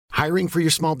Hiring for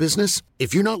your small business?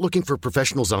 If you're not looking for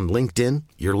professionals on LinkedIn,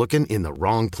 you're looking in the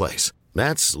wrong place.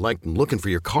 That's like looking for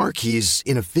your car keys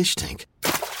in a fish tank.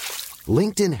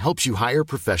 LinkedIn helps you hire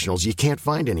professionals you can't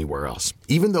find anywhere else,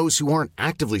 even those who aren't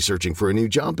actively searching for a new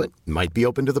job but might be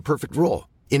open to the perfect role.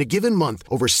 In a given month,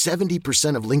 over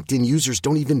 70% of LinkedIn users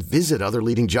don't even visit other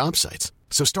leading job sites.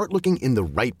 So start looking in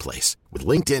the right place. With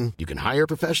LinkedIn, you can hire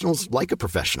professionals like a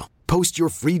professional. Post your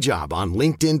free job on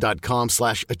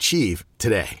linkedin.com/achieve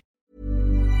today.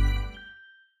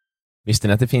 Visste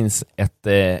ni att det finns ett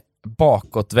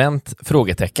bakåtvänt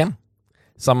frågetecken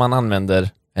som man använde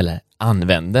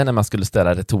när man skulle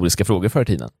ställa retoriska frågor förr i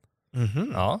tiden?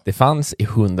 Mm-hmm. Ja. Det fanns i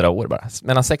 100 år bara,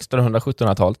 mellan 1600 och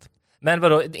 1700-talet. Men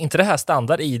vadå, inte det här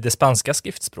standard i det spanska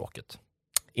skriftspråket?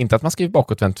 Inte att man skriver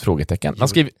bakåtvänt frågetecken. Man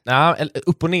skriver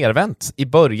upp- och nervänt i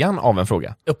början av en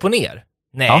fråga. Upp och ner?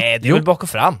 Nej, det är väl bak och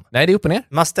fram. Nej, det är upp och ner.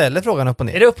 Man ställer frågan upp och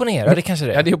ner. Är det upp och ner? Ja, det kanske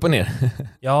det är. Ja, det är upp och ner.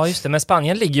 Ja, just det. Men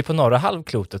Spanien ligger ju på norra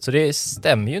halvklotet, så det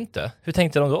stämmer ju inte. Hur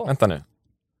tänkte de då? Vänta nu.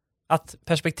 Att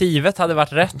perspektivet hade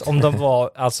varit rätt om de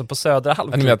var alltså på södra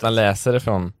halvklotet. Med att man läser det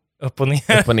från upp och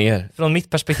ner. Upp och ner. Från mitt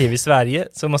perspektiv i Sverige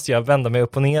så måste jag vända mig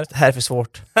upp och ner. Det här är för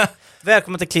svårt.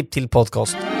 Välkommen till Klipp till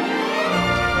podcast.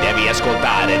 Devi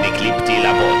ascoltare di Clip till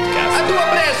la podcast. Tu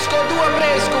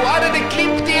fresco, ada di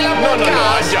Clip till la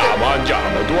podcast.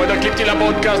 Andiamo. Tu hai da Clip till la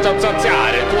podcast a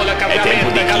zanziare. È tempo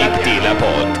di Clip till la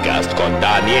podcast con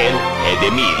Daniel ed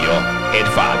Emilio ed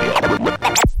Fabio.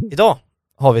 Idag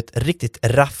har vi ett riktigt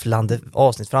rafflande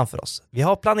avsnitt framför oss. Vi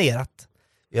har planerat.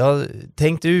 Vi har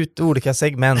tänkt ut olika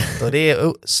segment och det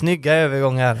är snygga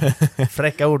övergångar,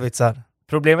 fräcka ordvitsar.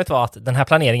 Problemet var att den här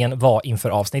planeringen var inför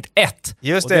avsnitt 1.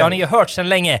 Just det. Och det har ni ju hört sedan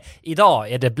länge.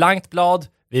 Idag är det blankt blad.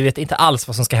 Vi vet inte alls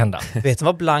vad som ska hända. Vet du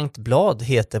vad blankt blad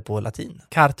heter på latin?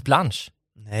 Carte blanche.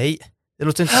 Nej, det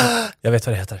låter inte så. Jag vet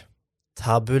vad det heter.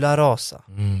 Tabula rasa.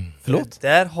 Förlåt?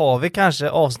 Där har vi kanske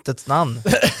avsnittets namn.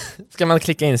 Ska man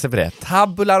klicka in sig på det?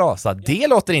 Tabula rasa, det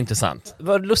låter intressant. Det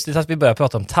var lustigt att vi började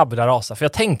prata om tabula rasa. För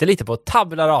jag tänkte lite på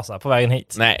tabula rasa på vägen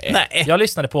hit. Nej. Jag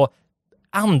lyssnade på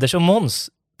Anders och Måns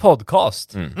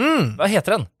podcast. Vad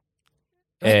heter den?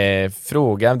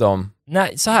 Fråga dem.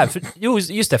 Nej, så här.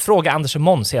 Just det. Fråga Anders och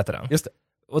Måns heter den. Just det.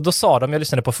 Och då sa de, jag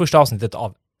lyssnade på första avsnittet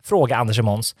av Fråga Anders och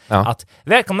Måns, att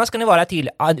välkomna ska ni vara till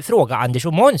Fråga Anders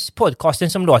och Måns, podcasten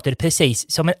som låter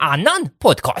precis som en annan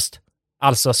podcast.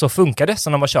 Alltså så funkar det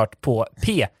som de har kört på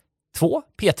P2,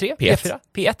 P3, P4,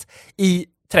 P1 i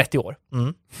 30 år.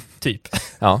 Typ.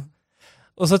 Ja.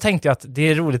 Och så tänkte jag att det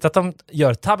är roligt att de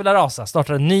gör tabula rasa,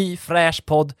 startar en ny fräsch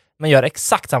podd, men gör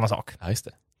exakt samma sak. Ja, just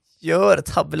det. Gör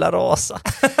tabula rasa.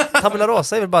 Tabula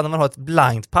rasa är väl bara när man har ett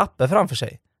blankt papper framför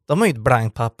sig. De har ju ett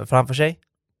blankt papper framför sig.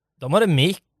 De har en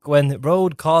mic och en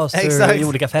roadcaster i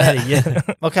olika färger.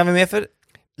 Vad kan vi med för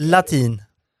latin?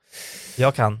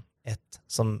 Jag kan ett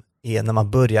som är när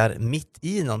man börjar mitt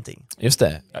i någonting. Just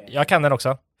det. Jag kan den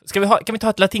också. Kan vi ta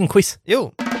ett latinquiz?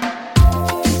 Jo.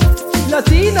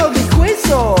 Latino di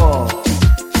quizo.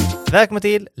 Välkommen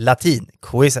till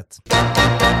latinquizet.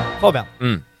 Fabian,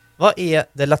 vad är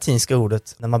det latinska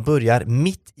ordet när man börjar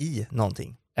mitt i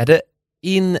någonting? Är det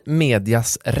in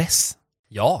medias res?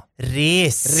 Ja.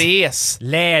 Res.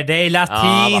 Lär dig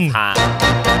latin.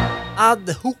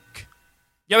 Ad hoc.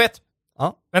 Jag vet.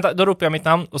 Ja. Vänta, då ropar jag mitt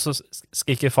namn och så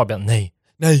skriker Fabian nej.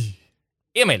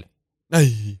 Emil.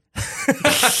 Nej.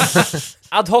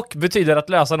 Ad hoc betyder att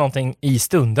lösa någonting i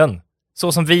stunden.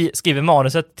 Så som vi skriver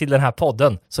manuset till den här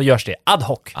podden så görs det ad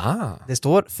hoc. Det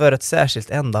står för ett särskilt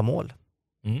ändamål.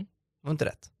 Var inte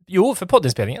rätt? Jo, för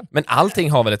poddinspelningen. Men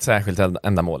allting har väl ett särskilt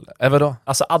ändamål? Vadå?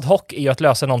 Alltså ad hoc är ju att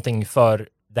lösa någonting för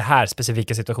det här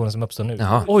specifika situationen som uppstår nu.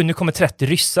 Jaha. Oj, nu kommer 30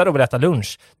 ryssar och vill äta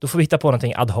lunch. Då får vi hitta på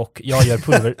någonting ad hoc. Jag gör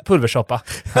pulversoppa.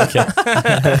 Okej.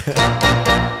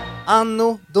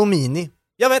 Anno Domini.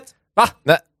 Jag vet. Va?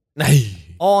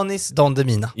 Nej. Anis Don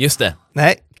Demina. Just det.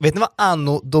 Nej, vet ni vad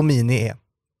Anno Domini är?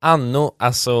 Anno,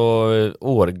 alltså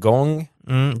årgång.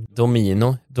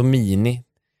 Domini.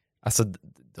 Alltså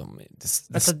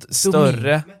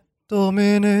större.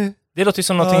 Domini. Det låter ju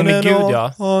som någonting med Gud,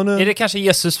 ja. Är det kanske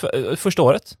Jesus första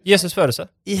året? Jesus födelse?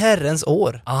 I Herrens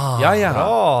år.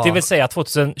 Ja. Det vill säga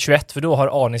 2021, för då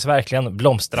har Anis verkligen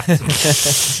blomstrat.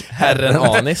 Herren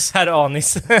Anis. Herr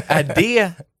Anis. Är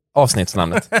det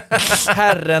avsnittsnamnet?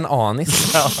 Herren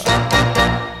Anis. Ja.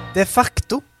 De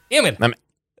facto. Emil. Nej,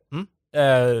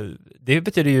 det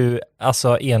betyder ju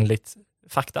alltså enligt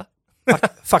fakta.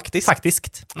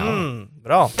 Faktiskt.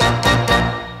 Bra.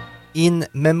 In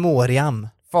memoriam.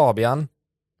 Fabian.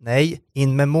 Nej,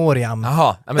 in memoriam.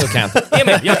 Jaha, men då kan jag inte.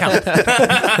 Emil, jag kan.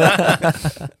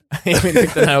 Emil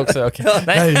fick den här också, okej.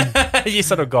 Nej.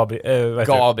 Gissa då Gabriel.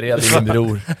 Gabriel är din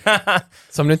bror.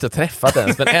 Som du inte har träffat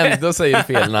ens, men ändå säger du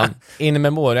fel namn. In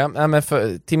memoriam, ja, men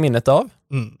till minnet av?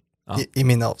 Ja. I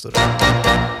minne av så.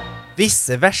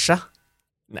 Vice versa.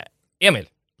 Emil?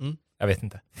 Jag vet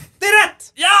inte. Det är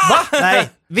rätt! Ja! Va? Nej,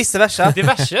 vice versa.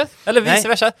 Diverse, eller vice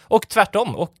versa. Och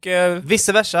tvärtom. Och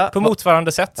Vice versa. på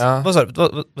motsvarande sätt. Ja. Vad sa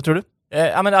du? Vad tror du?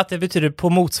 Ja, men att det betyder på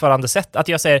motsvarande sätt. Att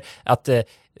jag säger att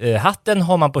hatten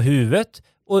har man på huvudet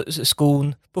och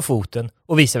skon på foten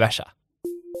och vice versa.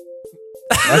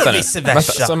 Vänta nu. Vice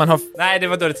versa. Så man har... Nej, det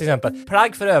var dåligt till exempel.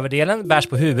 Plagg för överdelen bärs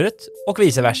på huvudet och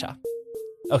vice versa.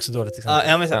 Också dåligt till exempel.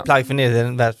 Ja, men Ja. plagg för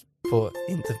nederdelen bär på,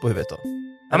 inte på huvudet då.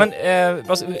 Ja, men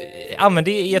använd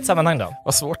det i ett sammanhang då.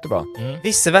 Vad svårt det var.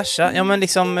 Vice versa, ja men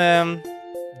liksom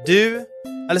du,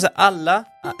 eller så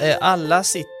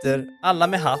alla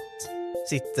med hatt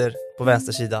sitter på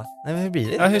vänster sida. Nej men hur blir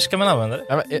det? Ja, hur ska man använda det?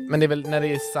 Ja, men det är väl när det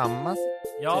är samma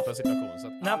Ja. typ av situation så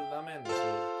att Nej. alla människor...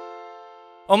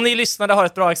 Om ni lyssnare har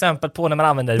ett bra exempel på när man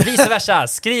använder vice versa,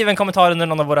 skriv en kommentar under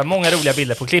någon av våra många roliga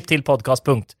bilder på klipptillpodcast.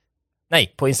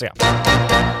 Nej, på Instagram.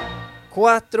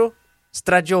 Quattro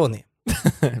stagioni.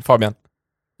 Fabian.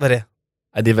 Vad är det?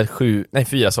 Ja, det är väl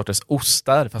 4 sorters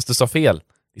ostar, fast du sa fel.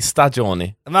 Det är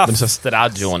stagioni. Men, De sa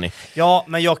stragioni. ja,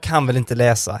 men jag kan väl inte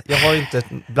läsa. Jag har ju inte ett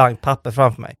blankt papper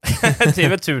framför mig. Det är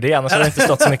väl tur det, annars hade det inte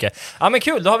stått så mycket. Ja, men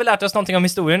kul, då har vi lärt oss någonting om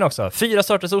historien också. 4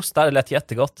 sorters ostar, det lät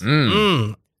jättegott.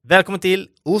 Välkommen till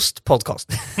Ost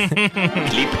Podcast.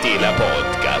 Klipptilla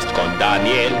podcast con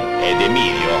Daniel ed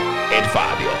Emilio ed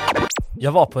Fabio.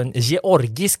 Jag var på en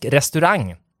georgisk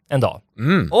restaurang en dag.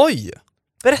 Oj!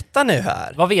 Berätta nu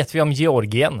här. Vad vet vi om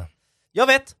Georgien? Jag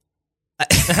vet.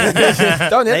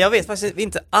 Daniel. Nej, jag vet faktiskt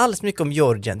inte alls mycket om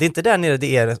Georgien. Det är inte där nere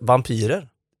det är vampyrer.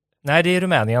 Nej, det är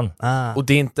Rumänien. Och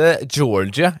det är inte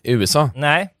Georgia i USA,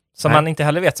 Nej, som man inte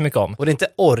heller vet så mycket om. Och det är inte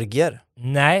orger.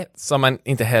 Nej, som man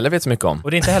inte heller vet så mycket om.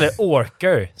 och det är inte heller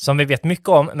orker, som vi vet mycket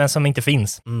om, men som inte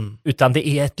finns. Utan det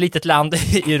är ett litet land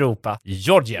i Europa.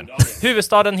 Georgien.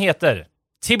 Huvudstaden heter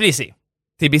Tbilisi.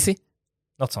 Tbilisi?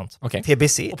 Något sånt. Okej.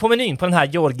 TBC. Och på menyn på den här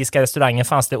georgiska restaurangen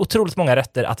fanns det otroligt många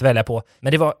rätter att välja på.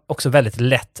 Men det var också väldigt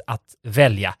lätt att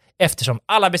välja eftersom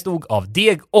alla bestod av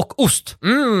deg och ost.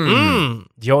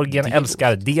 Georgien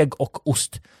älskar deg och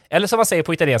ost. Eller som man säger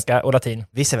på italienska och latin.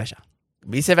 Vice versa.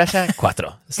 Vice versa,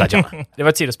 quattro stagioni. Det var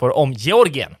ett sidospår om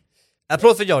Georgien.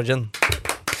 Applåd för Georgien.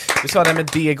 Du sa det med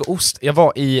deg och ost. Jag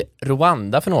var i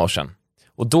Rwanda för några år sedan.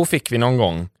 Och då fick vi någon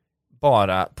gång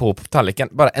bara på tallriken,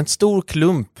 bara en stor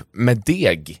klump med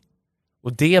deg.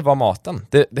 Och det var maten.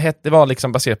 Det var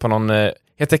liksom baserat på någon,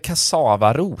 heter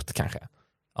kassavarot kanske.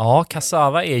 Ja,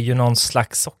 kassava är ju någon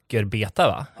slags sockerbeta,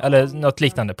 va? Eller något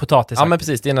liknande, potatis. Ja men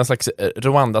precis, det är någon slags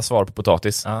Rwanda svar på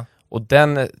potatis. Ja. Och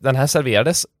den här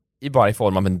serverades bara i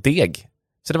form av en deg.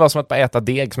 Så det var som att bara äta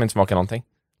deg som inte smakar någonting.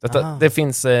 Det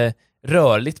finns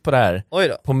rörligt på det här. Oj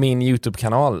då. På min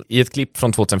YouTube-kanal i ett klipp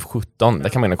från 2017. Där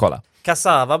kan man in och kolla.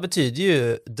 Cassava betyder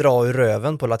ju dra ur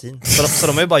röven på latin. Så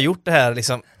de har ju bara gjort det här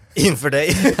liksom inför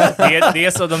dig. Det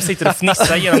är så de sitter och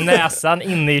fnissar genom näsan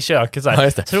inne i köket så här. Ja,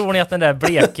 just det. Tror ni att den där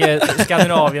bleke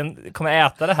Skandinavien kommer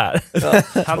äta det här?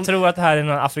 Han tror att det här är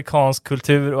någon afrikansk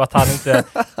kultur och att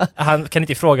han kan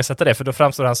inte ifrågasätta det, för då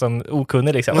framstår han som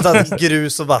okunnig liksom. De har tagit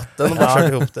grus och vatten och bara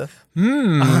kört ihop det.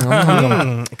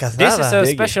 This is a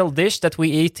special dish that we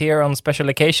eat here on special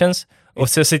occasions. Och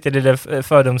så sitter det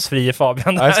fördomsfria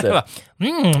Fabian där. just det.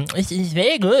 This is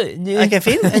very good. I can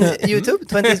film on YouTube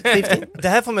 2015. Det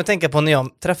här får mig att tänka på när jag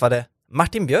träffade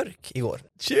Martin Björk igår.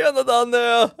 Tjena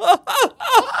Danne!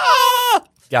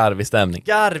 Garvig stämning.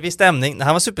 Garvig stämning.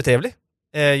 Han var supertrevlig.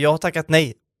 Jag har tackat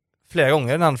nej flera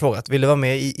gånger när han frågat. Ville vara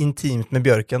med i Intimt med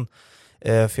Björken.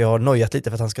 För jag har nojat lite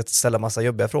för att han ska ställa massa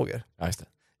jobbiga frågor. Ja, just det.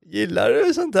 Gillar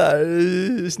du sånt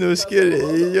här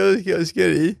snuskeri och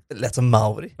kuskeri? Lätt som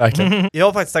Mauri. Verkligen. Jag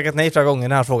har faktiskt tackat nej flera gånger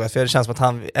när han frågat, för det känns som att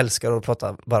han älskar att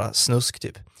prata bara snusk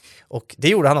typ. Och det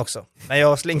gjorde han också. Men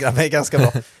jag slingrar mig ganska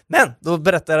bra. Men då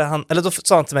berättade han, eller då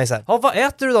sa han till mig så här: ja, vad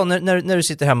äter du då när du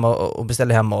sitter hemma och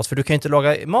beställer hem mat? För du kan ju inte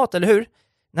laga mat, eller hur?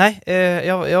 Nej,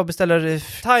 jag beställer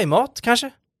thai-mat kanske.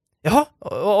 Jaha,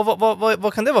 och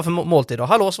vad kan det vara för måltid då?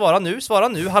 Hallå, svara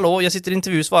nu, hallå, jag sitter i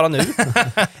intervju, svara nu.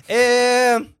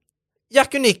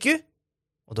 Yakuniku.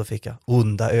 Och då fick jag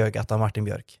onda ögat av Martin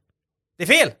Björk. Det är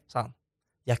fel, sa han.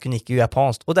 Yakuniku är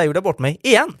japanskt. Och där gjorde jag bort mig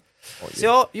igen. Så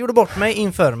jag gjorde bort mig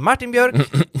inför Martin Björk.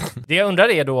 Det jag undrar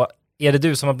är då, är det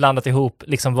du som har blandat ihop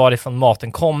liksom varifrån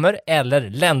maten kommer eller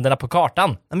länderna på kartan?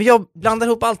 Nej, men jag blandar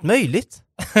ihop allt möjligt.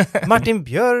 Martin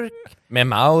Björk. Med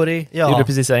Mauri. Ja. Gjorde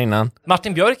precis här innan.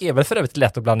 Martin Björk är väl för övrigt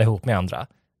lätt att blanda ihop med andra.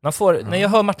 När jag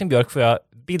hör Martin Björk får jag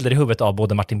bilder i huvudet av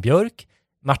både Martin Björk,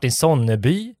 Martin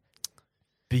Sonneby,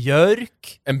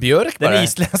 Björk. En björk bara? Den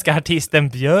isländska artisten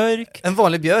Björk. En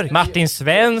vanlig björk. Martin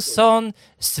Svensson.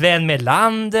 Sven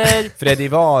Melander. Freddy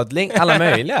Wadling, alla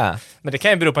möjliga. Men det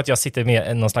kan ju bero på att jag sitter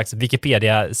med någon slags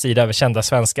Wikipedia-sida över kända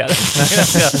svenskar.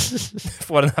 Jag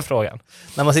får den här frågan.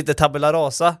 När man sitter tabula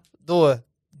rasa, då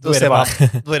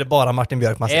är det bara Martin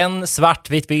Björk man ser. En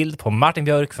svartvit bild på Martin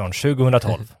Björk från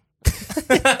 2012.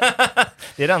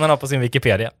 Det är den han har på sin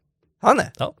Wikipedia. Han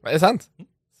är? Ja. Är det sant?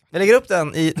 Vi lägger upp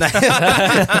den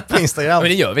på Instagram.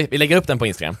 Men det gör vi. Vi lägger upp den på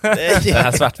Instagram. Den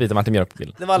här svartvita Martin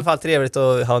Björk-bilden. Det var i alla fall trevligt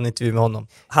att ha en intervju med honom.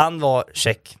 Han var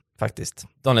check, faktiskt.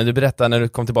 Daniel, du berättade när du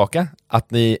kom tillbaka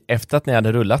att ni, efter att ni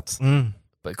hade rullat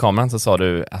på kameran, så sa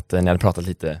du att ni hade pratat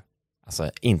lite,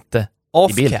 alltså inte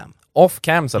i bild. Off-cam.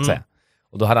 Off-cam, så att säga.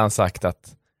 Och då hade han sagt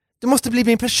att du måste bli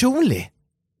mer personlig.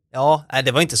 Ja, nej,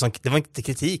 det var inte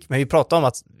kritik, men vi pratade om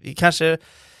att vi kanske,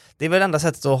 det är väl enda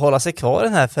sättet att hålla sig kvar i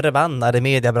den här förbannade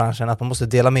mediebranschen, att man måste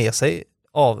dela med sig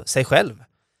av sig själv.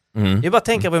 Det är bara att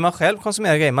tänka på hur man själv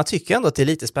konsumerar grejer. Man tycker ändå att det är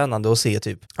lite spännande att se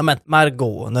typ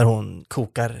Margot när hon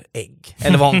kokar ägg.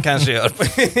 Eller vad hon kanske gör på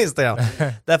Instagram.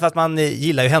 Därför att man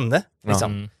gillar ju henne.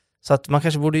 Liksom. Så att man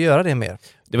kanske borde göra det mer.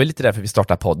 Det var lite därför vi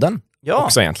startade podden. Ja,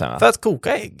 också egentligen. för att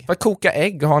koka ägg. För att koka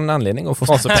ägg och ha en anledning att få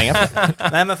sponsorpengar för det.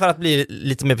 Nej, men för att bli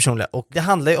lite mer personlig. Och det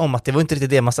handlar ju om att det var inte riktigt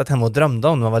det man satt hemma och drömde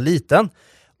om när man var liten.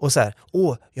 Och så här,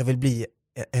 jag vill bli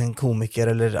en komiker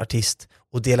eller artist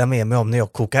och dela med mig om när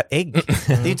jag kokar ägg.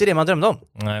 Det är ju inte det man drömde om.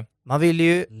 Nej. Man vill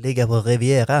ju ligga på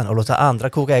Rivieran och låta andra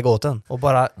koka ägg åt en och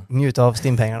bara njuta av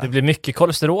stimpengarna. Det blir mycket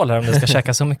kolesterol här om du ska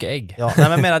käka så mycket ägg. Ja, nej,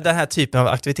 men jag menar den här typen av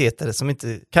aktiviteter som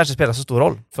inte kanske spelar så stor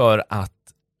roll. För att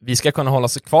vi ska kunna hålla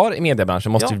oss kvar i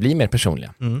mediebranschen måste vi bli mer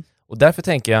personliga. Och därför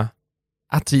tänker jag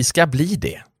att vi ska bli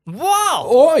det. Wow!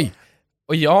 Oj!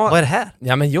 Och Vad är det här?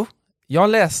 Ja, men jag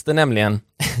läste nämligen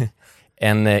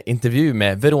en intervju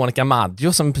med Veronica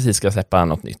Maggio som precis ska släppa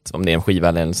något nytt, om det är en skiva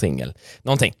eller en singel,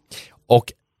 någonting.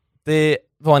 Och det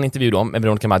var en intervju då med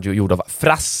Veronica Maggio gjord av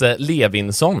Frasse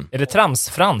Levinson. Är det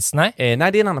Trams-Frans? Nej?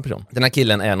 Nej, det är en annan person. Den här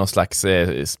killen är någon slags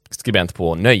skribent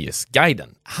på Nöjesguiden.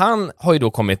 Han har ju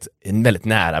då kommit väldigt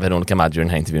nära Veronica Maggio i den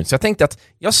här intervjun. Så jag tänkte att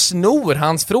jag snor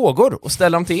hans frågor och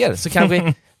ställer dem till er. Så kan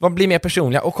vi bli mer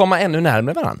personliga och komma ännu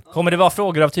närmare varandra. Kommer det vara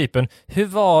frågor av typen, hur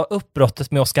var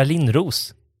uppbrottet med Oskar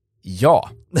Lindros? Ja.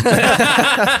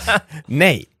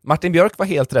 Nej. Martin Björk var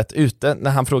helt rätt ute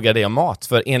när han frågade det om mat.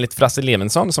 För enligt Frasse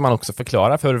Levinson, som han också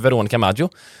förklarar för Veronica Maggio,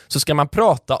 så ska man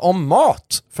prata om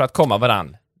mat för att komma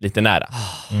varann lite nära.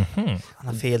 Han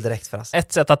har fel direkt för oss.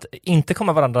 Ett sätt att inte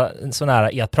komma varandra så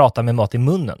nära är att prata med mat i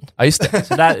munnen. Ja, just det.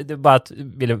 Så där, det är bara att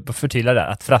vill förtydliga där,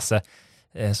 att Frasse,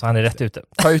 så han är rätt ute.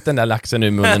 Ta ut den där laxen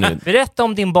ur munnen nu. Berätta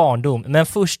om din barndom, men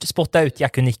först spotta ut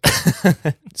Jack och Nick.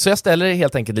 Så jag ställer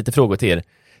helt enkelt lite frågor till er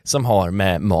som har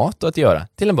med mat att göra,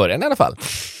 till en början i alla fall.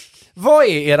 Vad är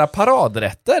era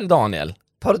paradrätter, Daniel?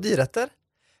 Parodirätter?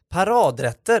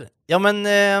 Paradrätter? Ja, men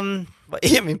vad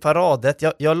är min paradrätt?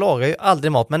 Jag lagar ju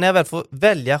aldrig mat, men när jag väl får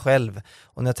välja själv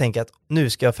och när jag tänker att nu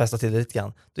ska jag fästa till det lite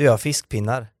grann, då gör jag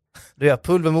fiskpinnar. Då gör jag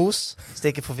pulvermos,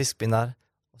 steker på fiskpinnar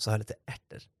och så har jag lite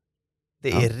ärtor.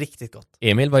 Det är riktigt gott.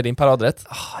 Emil, vad är din paradrätt?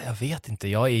 Jag vet inte,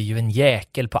 jag är ju en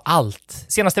jäkel på allt.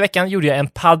 Senaste veckan gjorde jag en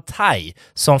pad thai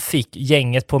som fick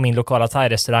gänget på min lokala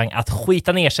thai-restaurang att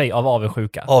skita ner sig av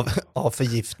avundsjuka. Av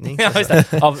förgiftning. Ja, just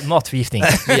det. Av matförgiftning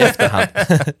i efterhand.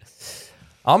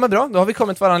 Ja, men bra. Då har vi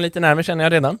kommit varandra lite närmare, känner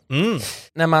jag redan.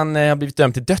 När man har blivit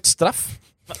dömd till dödsstraff,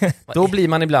 då blir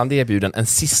man ibland erbjuden en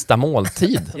sista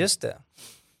måltid. Just det.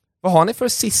 Vad har ni för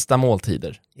sista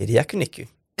måltider? Är det Jack och Nicky?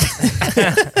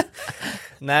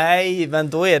 Nej, men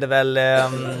då är det väl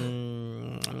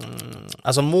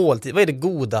alltså måltid. Vad är det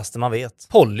godaste man vet?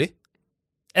 Polly.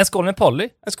 En skål med Polly.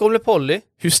 En skål med Polly.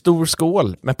 Hur stor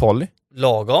skål med Polly?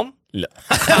 Lagom.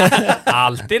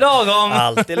 Alltid lagom.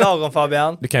 Alltid lagom,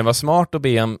 Fabian. Du kan ju vara smart och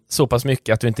be om så pass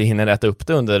mycket att du inte hinner äta upp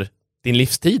det under din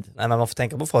livstid. Nej, men man får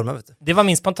tänka på formen, vet du. Det var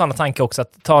min spontana tanke också,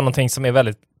 att ta någonting som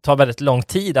är tar väldigt lång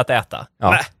tid att äta.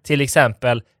 Ja. Till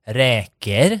exempel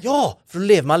räkor. Ja, för då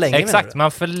lever man längre. Exakt,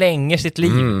 man förlänger sitt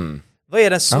liv. Vad är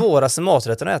den svåraste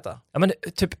maträtten att äta? Ja, men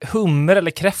typ hummer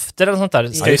eller kräftor eller sånt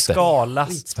där ska ju just det.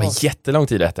 skalas. Det var jättelång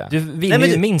tid att äta. Du vinner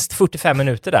ju minst 45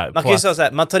 minuter där. Man kan ju säga så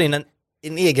här, man tar in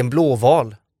en egen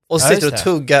blåval och så sitter du och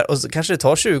tuggar och så kanske det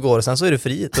tar 20 år och sen så är du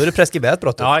fri. Då är det preskriberat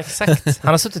brottet. Ja, exakt.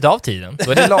 Han har suttit av tiden.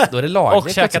 Då är det lagligt. Och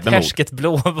käkat härsket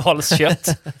blåvalskött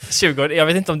 20 år. Jag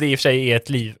vet inte om det i och för sig är ett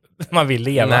liv man vill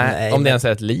leva. Nej, om det ens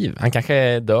är ett liv. Han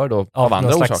kanske dör då av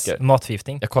andra orsaker.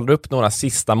 Matförgiftning. Jag kollade upp några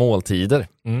sista måltider.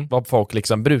 Vad folk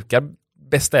liksom brukar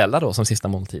beställa då som sista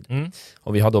måltid.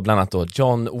 Och vi har då bland annat då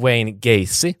John Wayne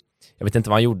Gacy. Jag vet inte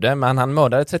vad han gjorde, men han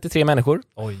mördade 33 människor.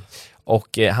 Oj.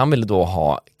 Och han ville då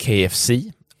ha KFC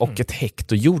och ett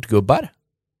hekto jordgubbar.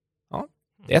 Ja,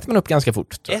 det äter man upp ganska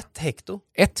fort. 1 hekto.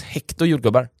 1 hekto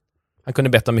jordgubbar. Han kunde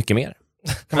betta mycket mer.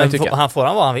 Kan man tycka. Han får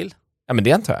vad han vill. Ja, men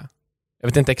det antar jag. Jag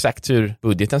vet inte exakt hur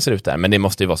budgeten ser ut där, men det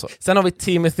måste ju vara så. Sen har vi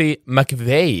Timothy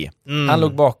McVeigh. Han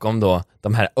låg bakom då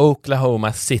de här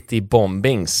Oklahoma City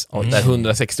bombings, där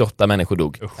 168 människor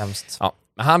dog. Hemskt. Ja,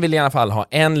 men han ville i alla fall ha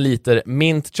 1 liter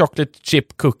mint chocolate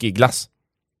chip cookie glass.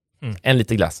 1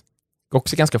 liter glass. Går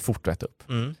också ganska fort att äta upp.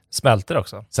 Smälter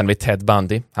också. Sen har vi Ted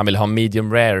Bundy. Han ville ha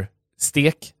medium rare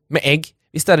stek med ägg.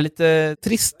 Visst är det lite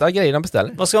trista grejer de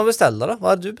beställer? Vad ska man beställa då? Vad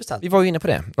har du beställt? Vi var ju inne på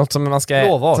det. Något som man ska...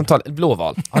 Blåval.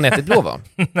 Blåval. Har ni ätit blåval?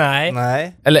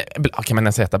 Nej. Eller kan man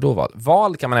ens äta blåval?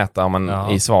 Val kan man äta om man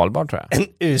är i Svalbard, tror jag. En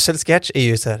usel sketch är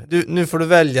ju så här. Nu får du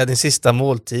välja din sista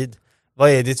måltid. Vad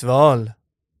är ditt val?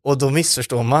 Och då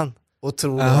missförstår man. Och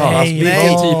tror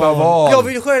Vilken typ av val? Jag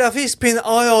vill skörda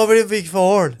fiskpinnar. Jag vill fick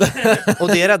val. Och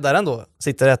det är räddaren då.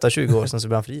 Sitter och äter 20 år sen så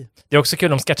blir han fri. Det är också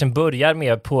kul om sketchen börjar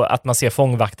med på att man ser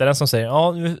fångvaktaren som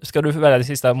säger nu ska du välja din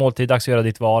sista måltid, dags att göra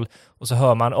ditt val. Och så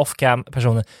hör man off-cam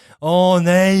personen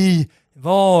nej,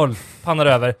 val, pannar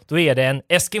över. Då är det en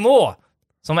Eskimo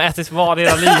som har ätit val i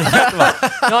hela livet.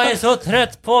 Jag är så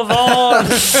trött på val.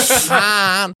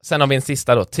 Sen har vi en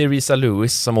sista då, Theresa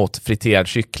Lewis, som åt friterad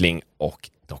kyckling och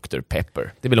Dr.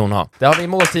 Pepper. Det vill hon ha. Det har vi i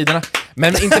måltiderna.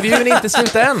 Men intervjun är inte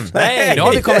slut än. Nej. Nu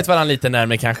har vi kommit varandra lite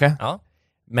närmare kanske. Ja.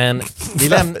 Men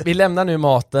vi lämnar nu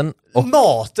maten. Och,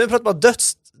 Maten? Pratar bara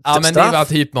dödsstraff. ja, men det var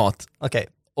typ mat. Okej.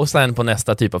 Och sen på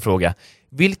nästa typ av fråga.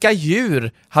 Vilka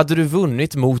djur hade du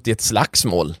vunnit mot i ett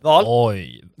slagsmål? Val?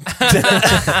 Oj.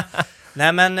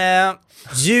 Nej men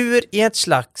djur i en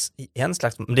slags,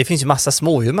 men det finns ju massa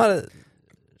smådjur man hade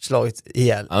slagit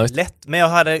ihjäl. Ja, Lätt, men jag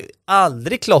hade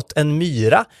aldrig klott en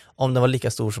myra om den var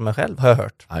lika stor som mig själv, har jag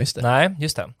hört. Ja, just det. Nej,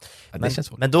 just det. Ja, det känns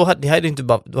svårt. Men då hade jag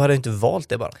inte valt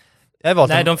det bara. Jag hade valt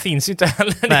Nej, en, de finns ju inte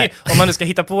heller. Nej. Om man nu ska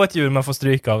hitta på ett djur man får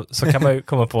stryka av så kan man ju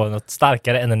komma på något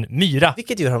starkare än en myra.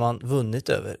 vilket djur har man vunnit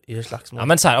över i ett slagsmål? Ja,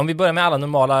 men så här, om vi börjar med alla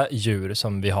normala djur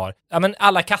som vi har. Ja, men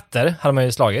alla katter hade man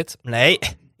ju slagit. Nej,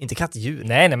 inte kattdjur.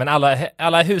 Nej, men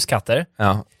alla huskatter.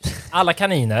 Ja. Alla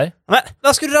kaniner. Men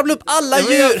vad ska du rabbla upp alla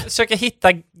Jag djur? försöker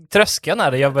hitta tröskeln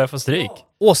där jag börjar få stryk.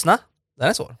 Åsna? Den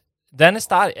är svår. Den är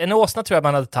stark. En åsna tror jag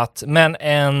man hade tagit, men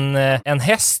en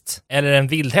häst eller en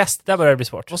vildhäst, där börjar det bli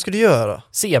svårt. Vad ska du göra?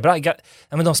 Zebra, ja,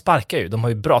 men de sparkar ju. De har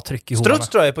ju bra tryck i hovarna. Struts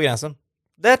tror jag är på gränsen.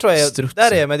 Där tror jag,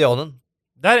 där är medianen.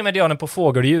 Där är medianen på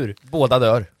fågeldjur. Båda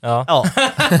dör. Ja. Ja.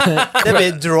 Det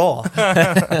blir draw.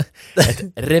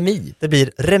 Remi. Det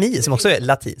blir remis, som också är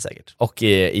latin säkert. Och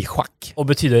i schack. Och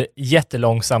betyder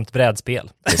jättelångsamt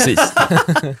brädspel. Precis.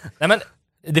 Nej, men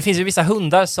det finns ju vissa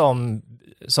hundar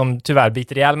som tyvärr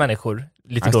biter ihjäl människor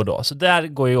lite då och då. Så där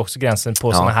går ju också gränsen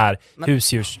på såna här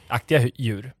husdjursaktiga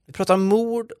djur. Vi pratar om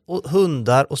mord och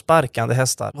hundar och sparkande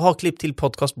hästar. Vad har Klipp till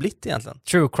podcast blivit egentligen?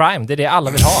 True crime, det är det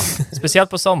alla vill ha. Speciellt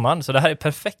på sommaren, så det här är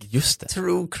perfekt. Just det.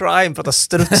 True crime, pratar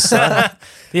strutsar.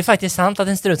 Det är faktiskt sant att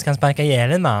en struts kan sparka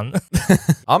ihjäl en man.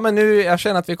 Ja, men nu, jag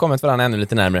känner att vi har kommit varandra ännu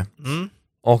lite närmare.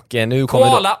 Och nu kommer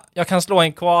Koala! Jag kan slå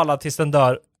en koala tills den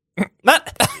dör. Men!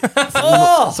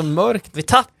 så mörkt. Vi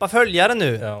tappar följare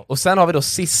nu. Ja. Och sen har vi då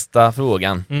sista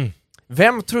frågan.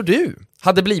 Vem tror du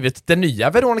hade blivit den nya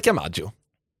Veronica Maggio?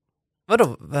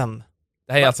 Vadå, vem?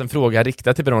 Det här är alltså en fråga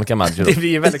riktad till Veronica Maggio. Det blir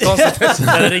ju väldigt konstigt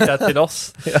när det är riktat till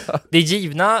oss. Det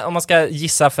givna, om man ska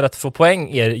gissa för att få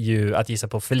poäng, är ju att gissa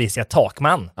på Felicia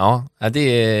Takman. Ja, det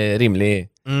är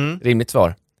rimligt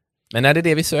svar. Men är det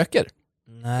det vi söker?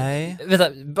 Nej.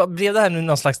 Vänta, blev det här nu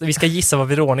någon slags... Vi ska gissa vad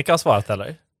Veronica har svarat,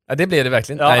 eller? Ja, det blev det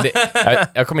verkligen. Ja. Nej,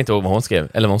 jag kommer inte ihåg vad hon skrev,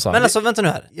 eller vad hon sa. Men alltså, vänta nu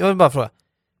här. Jag vill bara fråga.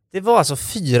 Det var alltså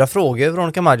 4 frågor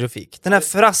Veronica Maggio fick. Den här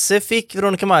Frasse fick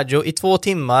Veronica Maggio i 2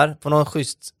 timmar på någon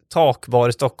schysst takbar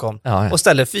i Stockholm. Ja. Och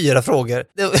ställer 4 frågor.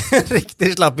 Det var en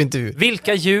riktigt slapp intervju.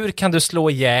 Vilka djur kan du slå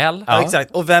ihjäl? Ja,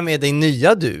 exakt. Och vem är din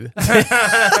nya du?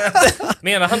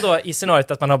 Menar han då i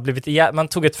scenariot att man har blivit ihjäl, man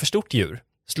tog ett för stort djur,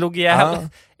 slog ihjäl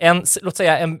låt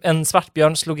säga en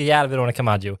svartbjörn slog ihjäl Veronica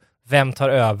Maggio. Vem tar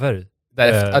över?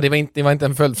 Därefter, det var inte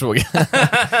en följdfråga.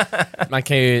 Man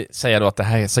kan ju säga då att det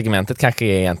här segmentet kanske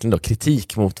är egentligen då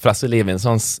kritik mot Frasse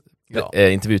Levinsons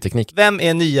intervjuteknik. Vem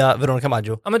är nya Veronica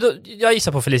Maggio? Ja, men då, jag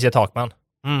gissar på Felicia Takman.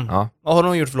 Ja. Vad har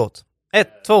hon gjort för låt? 1,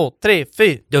 2, 3,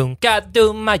 4. Dunka,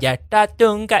 dumma hjärta,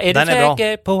 dunka. Är Den du är bra.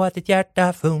 säker på att ditt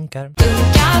hjärta funkar?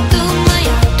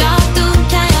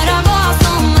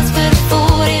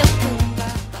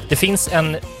 Det finns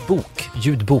en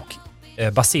ljudbok,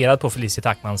 baserad på Felicia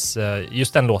Takmans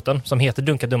just den låten, som heter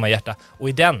Dunka, dumma hjärta. Och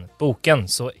i den boken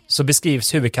så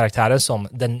beskrivs huvudkaraktären som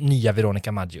den nya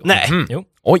Veronica Maggio. Nej. Jo.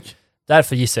 Oj,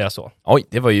 Därför gissar jag så.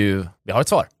 det var ju... Vi har ett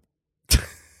svar.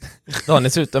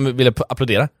 Daniel ser ut att ville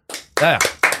applådera. Där ja.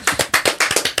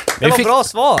 Det var bra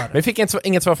svar. Men vi fick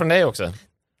inget svar från dig också.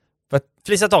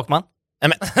 Felicia Takman.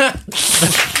 Nej, men.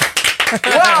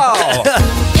 Wow!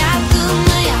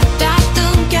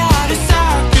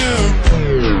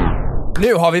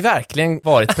 Nu har vi verkligen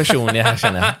varit personliga här,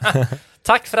 känner jag.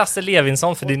 Tack Frasse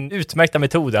Levinson för din utmärkta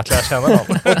metod att lära känna dem.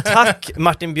 Och tack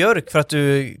Martin Björk för att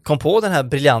du kom på den här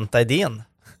briljanta idén.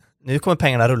 Nu kommer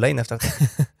pengarna rulla in efter det.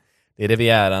 Det är det vi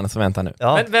är som väntar nu.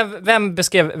 Ja. Men vem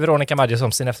beskrev Veronica Maggio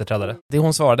som sin efterträdare? Det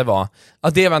hon svarade var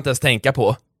att det var inte ens tänka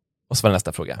på. Och så var det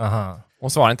nästa fråga. Aha.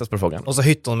 Hon svarade inte ens på frågan. Och så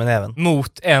hytte hon med näven.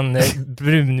 Mot en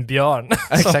brunbjörn.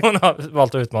 Som hon har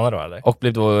valt att utmana då, eller? Och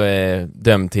blev då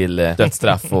dömd till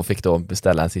dödsstraff och fick då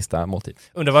beställa en sista måltid.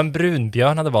 Undrar vad en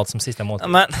brunbjörn hade valt som sista måltid.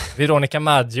 Men... Veronica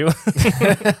Maggio.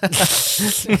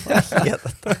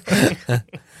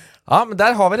 Ja, men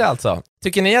där har vi det alltså.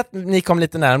 Tycker ni att ni kom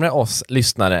lite närmare oss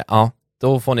lyssnare? Ja,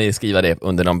 då får ni skriva det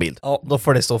under någon bild. Ja, då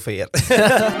får det stå för er.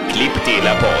 Klipp till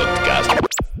podcast.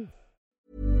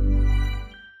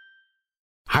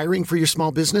 Hiring for your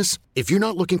small business? If you're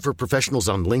not looking for professionals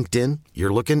on LinkedIn,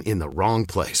 you're looking in the wrong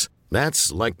place.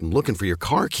 That's like looking for your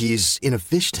car keys in a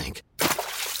fish tank.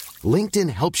 LinkedIn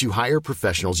helps you hire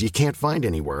professionals you can't find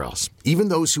anywhere else, even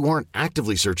those who aren't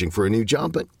actively searching for a new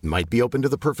job but might be open to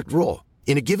the perfect role.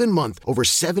 In a given month, over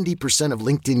 70% of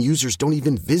LinkedIn users don't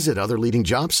even visit other leading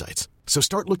job sites. So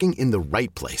start looking in the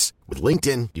right place. With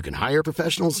LinkedIn, you can hire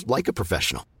professionals like a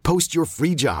professional. Post your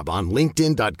free job on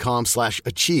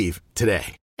linkedin.com/achieve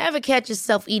today. Ever catch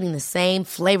yourself eating the same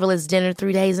flavorless dinner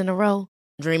 3 days in a row?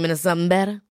 Dreaming of something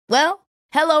better? Well,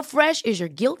 HelloFresh is your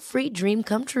guilt-free dream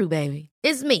come true, baby.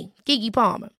 It's me, Keke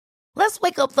Palmer. Let's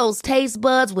wake up those taste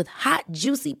buds with hot,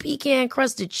 juicy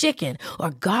pecan-crusted chicken or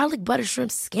garlic butter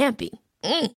shrimp scampi.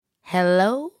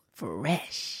 Hello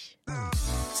Fresh.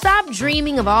 Stop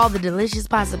dreaming of all the delicious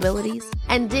possibilities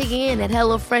and dig in at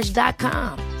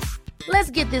HelloFresh.com.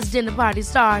 Let's get this dinner party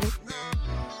started.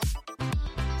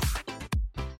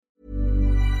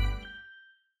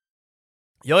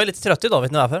 Jag är lite trött idag,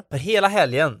 vet ni varför? För hela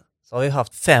helgen så har vi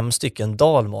haft 5 stycken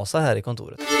dalmasar här i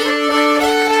kontoret.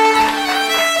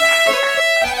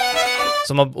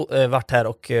 Som har varit här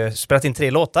och spelat in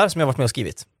 3 låtar som jag har varit med och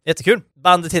skrivit. Jättekul.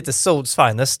 Bandet heter Soul's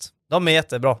Finest. De är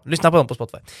jättebra. Lyssna på dem på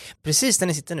Spotify. Precis där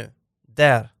ni sitter nu,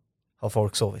 där har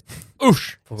folk sovit.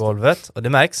 Usch! På golvet. Och det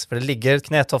märks, för det ligger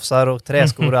knätofsar och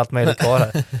träskor och allt möjligt kvar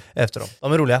här efter dem.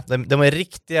 De är roliga. De är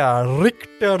riktiga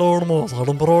dalmasar.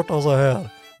 De pratar så här.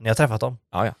 Ni har träffat dem?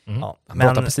 Ja. Ja. De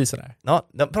pratar precis sådär. Ja,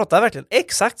 de pratar verkligen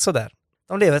exakt så där.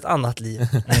 De lever ett annat liv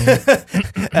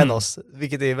än oss,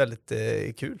 vilket är väldigt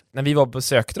kul. När vi var och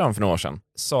besökte dem för några år sedan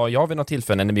sa jag vid något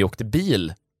tillfälle när vi åkte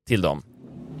bil till dem.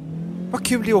 Vad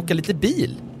kul det är att åka lite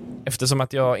bil. Eftersom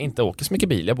att jag inte åker så mycket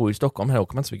bil. Jag bor i Stockholm, här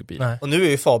åker man inte så mycket bil. Nej. Och nu är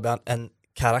ju Fabian en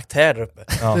karaktär där uppe.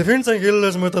 Ja. Det finns en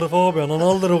kille som heter Fabian, han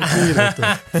har aldrig åkt bil.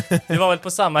 Det var väl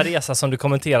på samma resa som du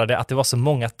kommenterade att det var så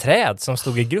många träd som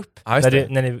stod i grupp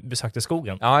när ni besökte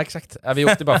skogen. Ja, exakt. Ja, vi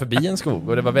åkte bara förbi en skog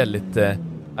och det var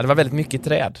väldigt mycket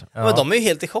träd. Ja. Men de är ju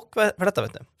helt i chock för detta,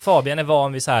 vet du. Fabian är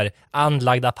van vid så här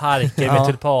anlagda parker med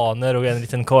tulpaner och en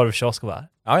liten korvkiosk. Va?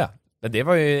 Ja. Men det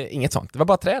var ju inget sånt. Det var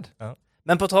bara träd. Ja.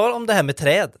 Men på tal om det här med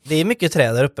träd, det är mycket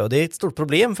träd där uppe och det är ett stort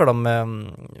problem för dem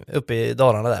uppe i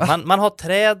Dalarna där. Man har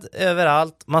träd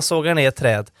överallt, man sågar ner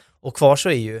träd och kvar så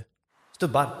är ju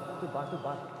stubbar.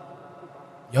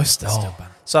 Just det, stubbar.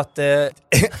 Så att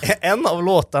en av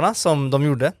låtarna som de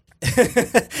gjorde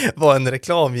var en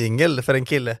reklamjingel för en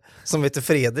kille som heter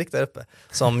Fredrik där uppe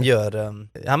som gör,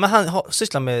 han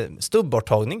sysslar med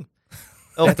stubborttagning.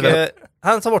 Och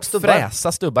han tar bort stubbar.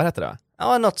 Fräsa stubbar heter det.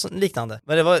 Ja, något liknande.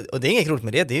 Men och det är inget roligt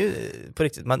med det. Det är ju på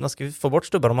riktigt. Man ska ju få bort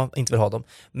stubbar om man inte vill ha dem.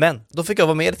 Men då fick jag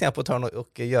vara med lite grann på ett hörn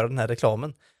och göra den här reklamen.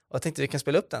 Och jag tänkte vi kan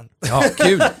spela upp den. Ja,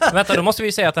 kul. Vänta, då måste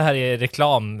vi säga att det här är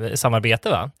reklamsamarbete,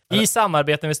 va? I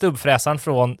samarbete med stubbfräsaren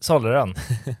från Sollerön.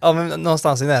 Ja, men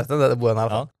någonstans i närheten där bor jag i alla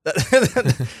fall.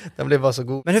 Ja. Den blev bara så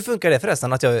god. Men hur funkar det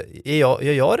förresten? Att gör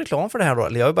jag reklam för det här då?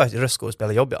 Eller jag är bara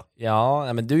röstskådespelarjobb, ja.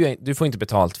 Ja, men du får inte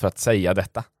betalt för att säga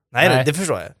detta. Nej. Det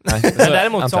förstår jag. Nej. Men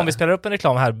däremot så om vi spelar upp en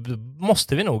reklam här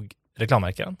måste vi nog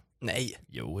reklammärka den. Nej.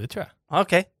 Jo, det tror jag.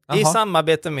 Okej. I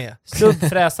samarbete med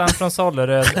Stubbfräsaren från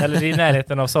Sollerön eller i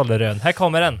närheten av Sollerön. Här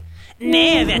kommer den.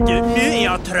 Nej, vet du, nu är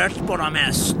jag trött på de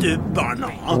här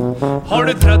stubbarna. Har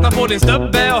du tröttnat på din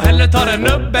stubbe och hellre tar en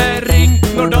nubbe, ring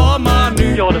Nordama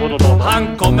nu. Ja, det var Nordama.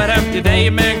 Han kommer hem till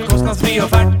dig med en kostnadsfri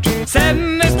offert.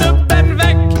 Sen är stubben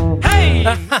väck.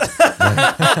 Hej!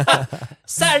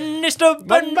 Sen är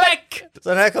stubben väck! Så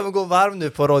den här kommer gå varm nu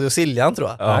på Radio Siljan, tror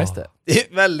jag. Ja, just det.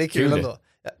 Det är väldigt kul Kul. ändå.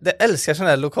 Jag älskar sån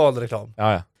här lokalreklam.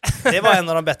 Ja. Det var en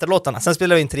av de bättre låtarna. Sen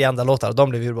spelade vi in 3 andra låtar och de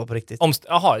blev ju bra på riktigt.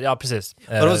 Jaha, ja precis.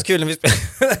 Och det var så kul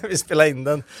när vi spelade in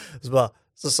den.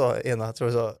 Så sa ena, jag tror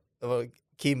det var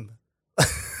Kim.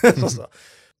 Så sa,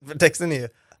 texten är ju: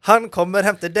 han kommer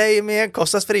hem till dig med en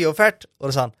kostnadsfri offert. Och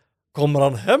då sa han: kommer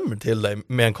han hem till dig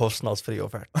med en kostnadsfri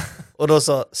offert? Och då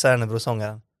sa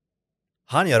Särnebro-sångaren: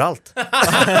 han gör allt.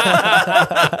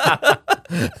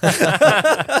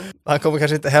 Han kommer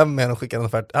kanske inte hem med en och skickar en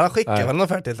offert. Han skickar väl en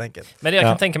offert helt enkelt. Men jag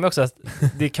kan tänka mig också att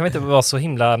det kan inte vara så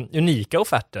himla unika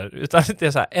offerter, utan det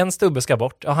är så här, en stubbe ska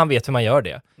bort och han vet hur man gör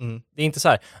det. Det är inte så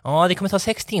här, det kommer ta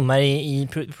 6 timmar i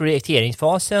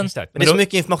projekteringsfasen. Men det är så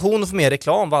mycket information och få mer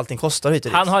reklam vad allting kostar hit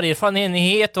och dit. Han har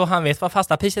erfarenhet och han vet vad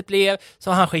fasta priset blev,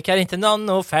 så han skickar inte någon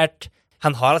offert.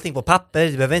 Han har allting på papper,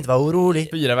 du behöver inte vara orolig.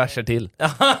 4 verser till.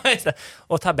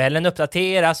 Och tabellen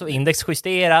uppdateras och index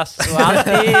justeras och allt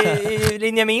i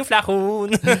linje med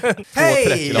inflation.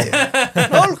 Hej!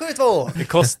 072! Det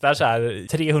kostar så här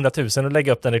 300 000 att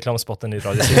lägga upp den reklamspotten i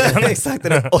Radio. Exakt,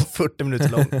 den är 40 minuter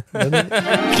lång.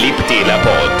 Klipp till la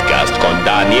podcast con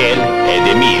Daniel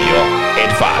ed Emilio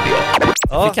ed Fabio.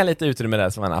 Ja. Fick han lite utrymme där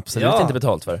som han absolut inte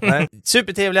betalt för. Nej.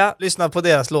 Supertrevliga, lyssna på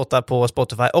deras låtar på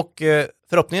Spotify. Och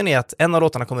förhoppningen är att en av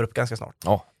låtarna kommer upp ganska snart.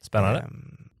 Ja, spännande.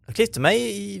 Jag klippte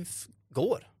mig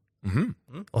igår.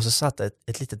 Och så satt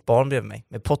ett litet barn bredvid mig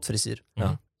med pottfrisyr.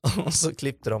 Och så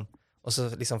klippte de. Och så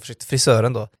liksom försökte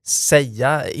frisören då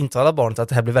intala barnet att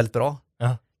det här blev väldigt bra.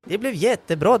 Det blev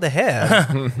jättebra det här.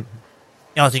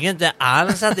 Jag tycker inte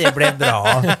alls att det blev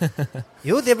bra.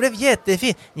 Jo, det blev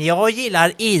jättefint. Jag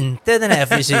gillar inte den här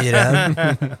frisyren.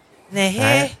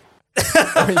 Nej.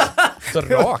 Så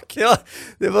rak. Ja,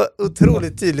 det var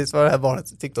otroligt tydligt vad det här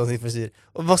barnet tyckte om sin frisyr.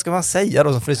 Och vad ska man säga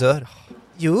då som frisör?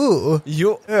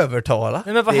 Jo. Övertala.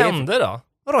 Nej, men vad hände då?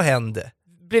 Vadå hände?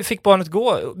 Fick barnet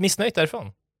gå missnöjt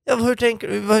därifrån? Ja,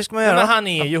 hur ska man göra? Men han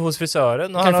är ju hos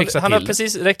frisören och han har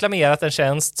precis reklamerat en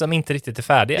tjänst som inte riktigt är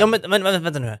färdig. Ja, men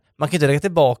vänta nu. Man kan ju inte lägga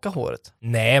tillbaka håret.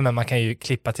 Nej, men man kan ju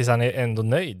klippa tills han är ändå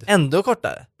nöjd. Ändå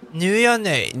kortare. Nu är jag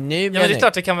nöjd. Men det är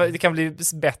klart det kan bli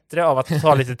bättre av att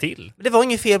ta lite till. Det var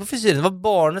inget fel på frisyren. Det var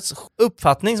barnets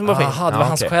uppfattning som var fel. Aha, det var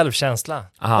hans självkänsla.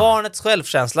 Barnets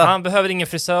självkänsla. Han behöver ingen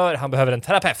frisör, han behöver en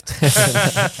terapeut.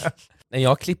 När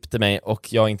jag klippte mig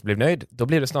och jag inte blev nöjd, då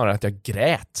blev det snarare att jag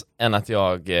grät än att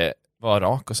jag var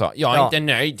rak och sa jag är inte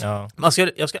nöjd. Ja.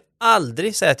 Jag ska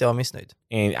aldrig säga att jag var missnöjd.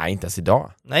 Nej, inte ens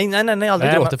idag. Nej, aldrig.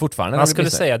 Jag gråter fortfarande. Man skulle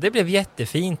säga det blev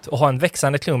jättefint att ha en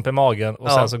växande klump i magen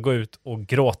och sen så gå ut och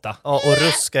gråta. Ja, och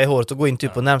ruska i håret och gå in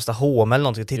typ på närmsta H&M eller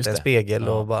någonting och titta i en spegel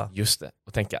och bara... Just det.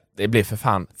 Och tänka, det blev för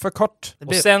fan för kort.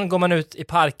 Och sen går man ut i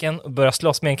parken och börjar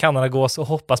slåss med en kanadagås och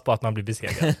hoppas på att man blir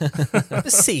besegrad.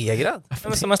 Besegrad? Ja,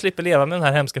 men så man slipper leva med den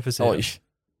här hemska frisyren. Oj.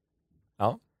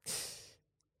 Ja.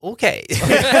 Okej.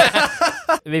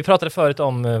 Vi pratade förut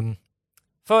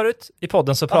i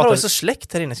podden så pratade... pratade... det är så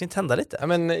släckt här inne, ska vi tända lite? Ja,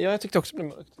 men jag tyckte också det blev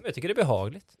mörkt. Jag tycker det är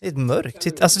behagligt. Det är ett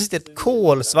mörkt. Alltså det sitter ett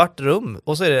kolsvart rum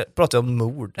och så pratar vi om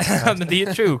mord. Men det är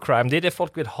ju true crime, det är det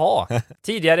folk vill ha.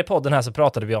 Tidigare i podden här så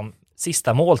pratade vi om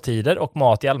sista måltider och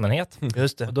mat i allmänhet.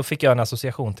 Just det. Och då fick jag en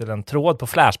association till en tråd på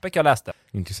Flashback jag läste.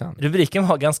 Intressant. Rubriken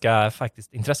var ganska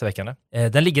faktiskt intresseväckande.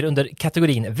 Den ligger under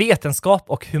kategorin vetenskap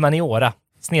och humaniora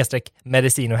 /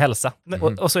 medicin och hälsa.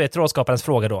 Och så är trådskaparens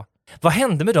fråga då: vad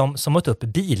hände med dem som åt upp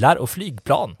bilar och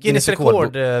flygplan? Guinness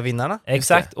rekordvinnarna.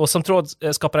 Exakt, och som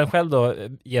trådskaparen själv då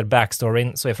ger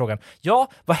backstoryn så är frågan: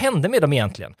 vad hände med dem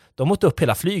egentligen? De åt upp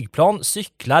hela flygplan,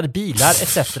 cyklar, bilar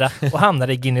etc. och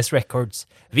hamnade i Guinness Records.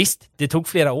 Visst, det tog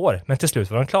flera år, men till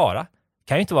slut var de klara.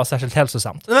 Kan ju inte vara särskilt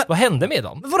hälsosamt. Men vad hände med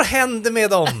dem? Men vad hände med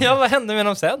dem? Ja, vad hände med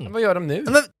dem sen? Vad gör de nu?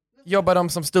 Men... Jobbar de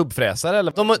som stubbfräsare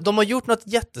eller? De har gjort något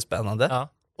jättespännande.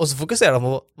 Och så fokuserar de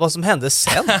på vad som hände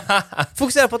sen.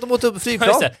 Fokuserar på att de åt upp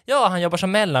flygplan. Ja, han jobbar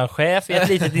som mellanchef i ett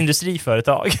litet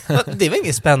industriföretag. Det var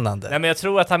inget spännande. Nej, men jag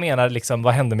tror att han menar liksom,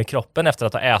 vad hände med kroppen efter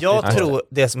att ha ätit? Jag tror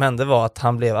det som hände var att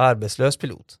han blev arbetslös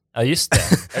pilot. Ja, just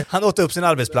det. Han åt upp sin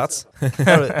arbetsplats.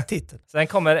 Titel. Sen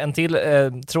kommer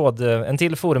en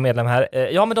till forummedlem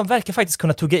här. Men de verkar faktiskt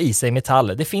kunna tugga i sig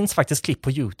metall. Det finns faktiskt klipp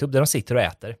på YouTube där de sitter och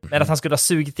äter. Men att han skulle ha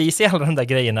sugit i sig alla de där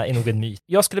grejerna är nog en myt.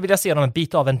 Jag skulle vilja se dem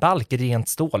bita av en balk rent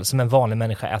stål som en vanlig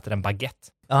människa äter en baguette.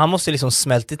 Ja, han måste liksom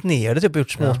smältit ner det, typ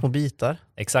gjort små bitar.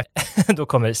 Exakt. Då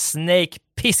kommer Snake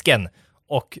Pisken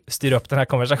och styr upp den här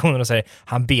konversationen och säger: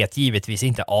 han bet givetvis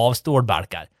inte av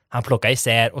stålbalkar. Han plockade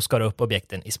isär och skar upp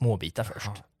objekten i små bitar först.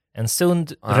 En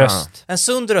sund röst. En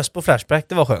sund röst på Flashback,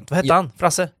 det var skönt. Vad hette han?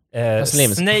 Frasse?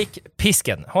 Snake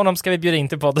Pisken. Honom ska vi bjuda in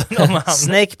till podden om han...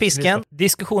 Snake Pisken.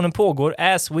 Diskussionen pågår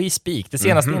as we speak. Det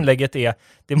senaste inlägget är,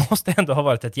 det måste ändå ha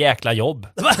varit ett jäkla jobb.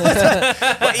 Vad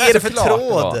är det för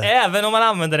tråd? Även om man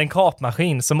använder en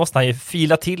kapmaskin så måste han ju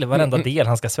fila till varenda del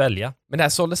han ska svälja. Men det här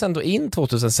såldes ändå in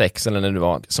 2006 eller när det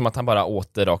var, som att han bara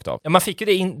åt det rakt av. Ja, man fick ju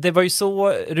det in. Det var ju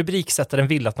så rubriksättaren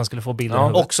ville att man skulle få bilden.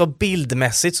 Ja, också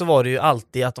bildmässigt så var det ju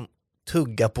alltid att de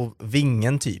tugga på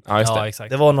vingen typ. Ja, just det. Ja, exakt.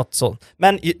 Det var något sånt.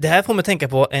 Men det här får mig tänka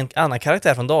på en annan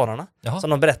karaktär från Dalarna. Jaha. Som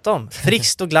de berättade om.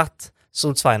 Friskt och glatt,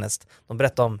 Sols finest. De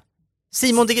berättade om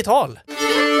Simon Digital.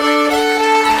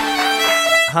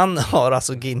 Han har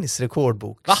alltså Guinness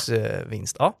rekordboks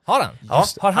vinst. Ja. Har han? Ja.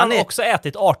 Har han också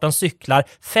ätit 18 cyklar,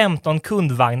 15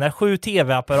 kundvagnar, 7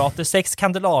 tv-apparater, 6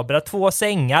 kandelabrar, 2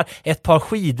 sängar, ett par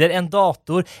skidor, en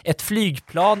dator, ett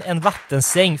flygplan, en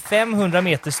vattensäng, 500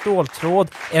 meter ståltråd,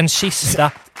 en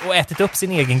kista och ätit upp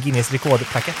sin egen Guinness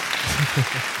rekordplakett?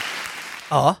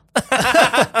 Ja.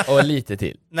 Och lite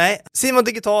till. Nej, Simon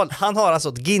Digital, han har alltså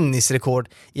ett Guinness rekord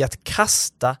i att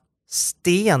kasta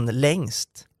sten längst.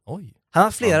 Oj. Han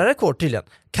har flera rekord tydligen.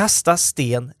 Kasta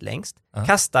sten längst.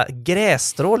 Kasta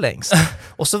grässtrå längst.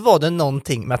 Och så var det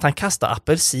någonting med att han kastade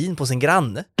apelsin på sin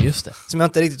granne. Just det. Som jag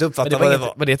inte riktigt uppfattade Men vad det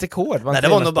var. Var det ett rekord? Nej, det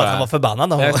var nog bara att han var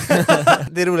förbannad.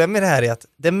 Det roliga med det här är att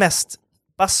det mest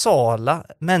basala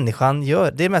människan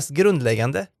gör, det är mest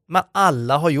grundläggande man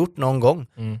alla har gjort någon gång.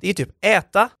 Det är typ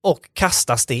äta och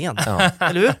kasta sten.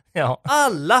 Eller hur? Ja.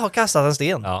 Alla har kastat en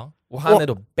sten. Ja. Och han är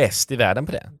då bäst i världen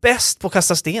på det. Bäst på att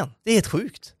kasta sten. Det är helt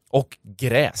sjukt. Och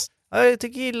gräs. Jag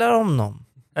tycker jag gillar honom.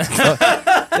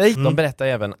 De berättar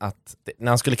även att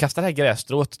när han skulle kasta det här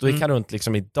grässtrået, då gick han runt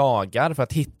liksom i dagar för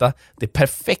att hitta det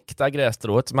perfekta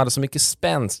grässtrået som hade så mycket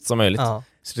spänst som möjligt. Ja.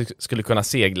 Så du skulle kunna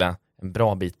segla en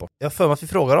bra bit bort. Jag får mig att vi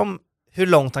frågar om hur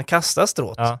långt han kastar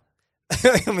strået. Ja.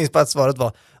 Jag minns bara att svaret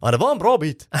var, ja det var en bra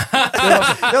bit.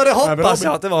 Ja, det hoppas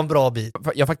jag att det var en bra bit.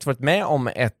 Jag har faktiskt varit med om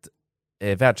ett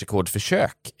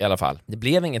världsrekordförsök i alla fall. Det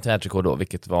blev inget världsrekord då,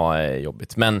 vilket var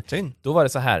jobbigt. Men då var det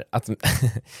så här att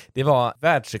det var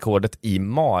världsrekordet i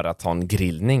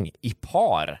maratongrillning i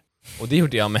par. Och det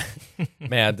gjorde jag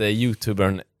med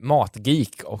YouTubern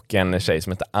Matgeek och en tjej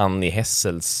som heter Annie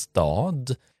Hesselstad.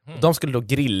 De skulle då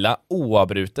grilla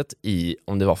oavbrutet i,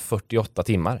 om det var 48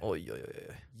 timmar. Oj.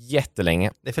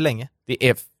 Jättelänge. Det är för länge. Det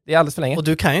är alldeles för länge. Och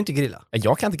du kan ju inte grilla.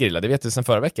 Jag kan inte grilla, det vet du sedan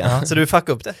förra veckan. Så du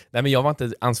fuckade upp det? Nej, men jag var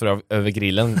inte ansvarig över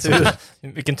grillen.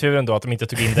 Vilken tur ändå att de inte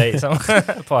tog in dig som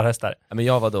parhästar. Men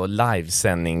jag var då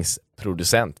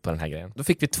livesändningsproducent på den här grejen. Då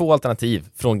fick vi 2 alternativ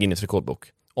från Guinness rekordbok.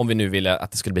 Om vi nu ville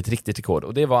att det skulle bli ett riktigt rekord.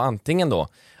 Och det var antingen då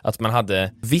att man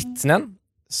hade vittnen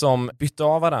som bytte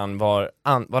av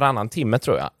varannan timme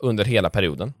tror jag under hela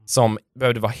perioden. Som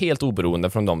behövde vara helt oberoende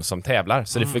från de som tävlar.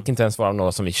 Så det fick inte ens vara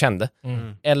några som vi kände.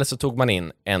 Eller så tog man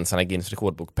in en sån här Guinness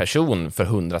rekordbok-person för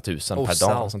 100 000 per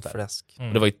dag. Och sånt där.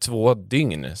 Och det var ju 2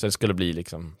 dygn så det skulle bli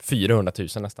liksom 400 000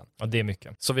 nästan. Ja, det är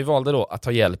mycket. Så vi valde då att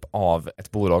ta hjälp av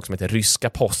ett bolag som heter Ryska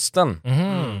Posten.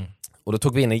 Och då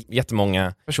tog vi in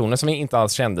jättemånga personer som vi inte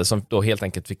alls kände som då helt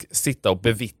enkelt fick sitta och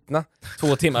bevittna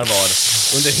 2 timmar var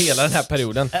under hela den här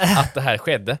perioden att det här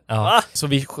skedde. Ja. Så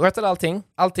vi sköter allting.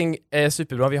 Allting är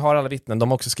superbra. Vi har alla vittnen.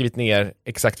 De har också skrivit ner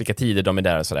exakt vilka tider de är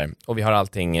där och sådär. Och vi har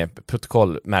allting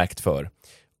protokollmärkt för.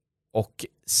 Och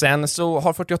sen så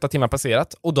har 48 timmar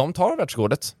passerat och de tar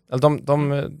världsrekordet.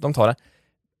 Eller de tar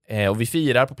det. Och vi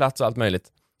firar på plats och allt möjligt.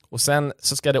 Och sen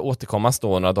så ska det återkommas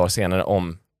då några dagar senare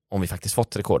om vi faktiskt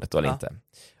fått rekordet eller inte.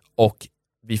 Och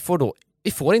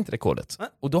vi får inte rekordet.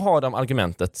 Och då har de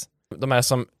argumentet, de här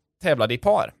som tävlade i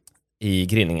par i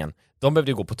grillningen, de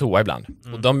behövde gå på toa ibland.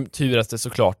 Och de turas det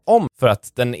såklart om för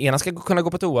att den ena ska kunna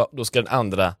gå på toa och då ska den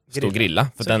andra stå och grilla.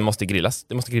 För den måste grillas.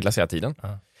 Det måste grillas hela tiden.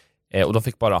 Och de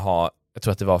fick bara ha, jag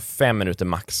tror att det var 5 minuter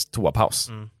max toapaus.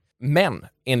 Men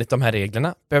enligt de här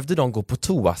reglerna behövde de gå på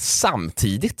toa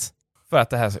samtidigt för att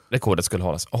det här rekordet skulle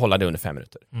hålla det under 5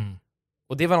 minuter.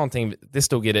 Och det var någonting, det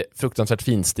stod i det fruktansvärt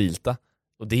finstilta.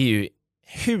 Och det är ju,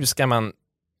 hur ska man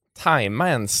tajma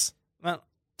ens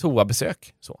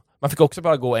toabesök så? Man fick också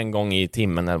bara gå en gång i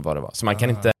timmen eller vad det var. Så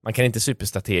man kan inte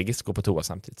superstrategiskt gå på toa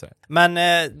samtidigt. Så. Men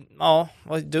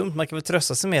vad dumt. Man kan väl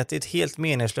trösta sig med att det är ett helt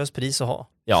meningslöst pris att ha.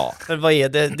 Ja. För vad är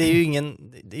det? Det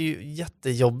är ju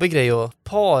jättejobbig grej att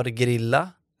pargrilla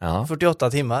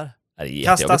 48 timmar.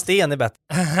 Kasta sten är bättre.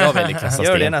 Jag väljer kasta sten.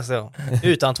 Gör det nästa gång.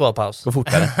 Utan toapaus. Gå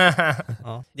fortare.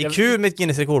 Det är kul med ett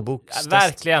Guinness rekordbok. Ja,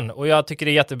 verkligen. Och jag tycker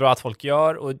det är jättebra att folk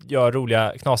gör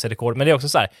roliga knasiga rekord. Men det är också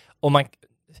så här, om man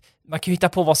kan ju hitta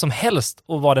på vad som helst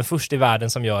och vara den första i världen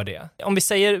som gör det. Om vi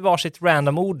säger varsitt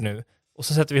random ord nu och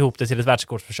så sätter vi ihop det till ett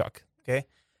världsrekordsförsök. Okej.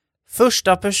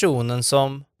 Första personen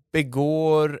som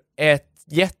begår ett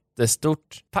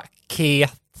jättestort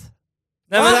paket.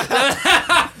 Nej, men,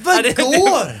 Vad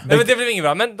går? Nej, men det blir inget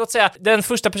bra. Men låt säga, den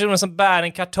första personen som bär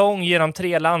en kartong genom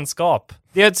 3 landskap.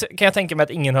 Det kan jag tänka mig att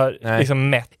ingen har liksom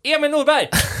mätt. Emil Norberg!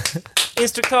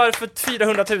 Instruktör för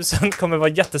 400 000 kommer vara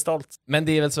jättestolt. Men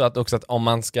det är väl så att också att om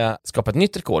man ska skapa ett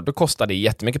nytt rekord, då kostar det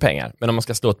jättemycket pengar. Men om man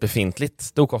ska slå ett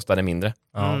befintligt, då kostar det mindre.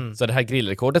 Så det här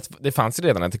grillrekordet, det fanns ju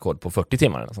redan ett rekord på 40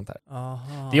 timmar eller sånt där.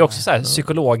 Det är också så här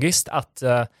psykologiskt att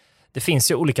det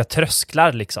finns ju olika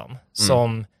trösklar liksom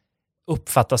som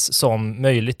uppfattas som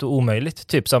möjligt och omöjligt.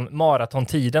 Typ som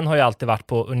maratontiden har ju alltid varit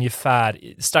på ungefär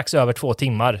strax över 2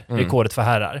 timmar, rekordet för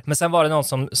herrar. Men sen var det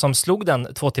någon som slog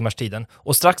den 2 timmars tiden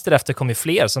och strax därefter kom ju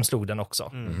fler som slog den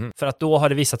också. För att då har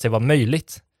det visat sig vara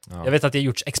möjligt. Ja. Jag vet att det har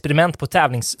gjorts experiment på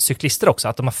tävlingscyklister också,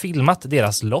 att de har filmat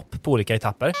deras lopp på olika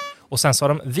etapper och sen så har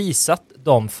de visat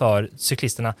dem för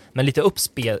cyklisterna men lite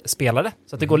uppspelade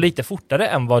så att det går lite fortare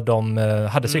än vad de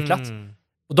hade cyklat.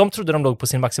 Och de trodde de låg på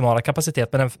sin maximala kapacitet,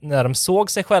 men när de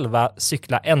såg sig själva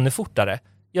cykla ännu fortare,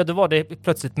 ja då var det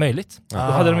plötsligt möjligt. Då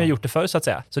hade de ju gjort det förr så att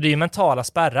säga. Så det är ju mentala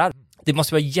spärrar. Det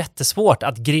måste vara jättesvårt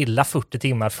att grilla 40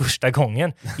 timmar första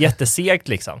gången. Jättesegt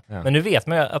liksom. Ja. Men nu vet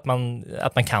man ju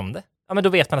att man kan det. Ja, men då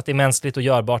vet man att det är mänskligt och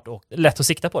görbart och lätt att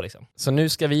sikta på liksom. Så nu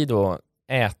ska vi då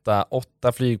äta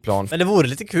 8 flygplan. Men det vore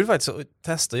lite kul faktiskt att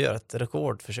testa att göra ett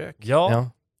rekordförsök. Ja.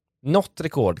 Något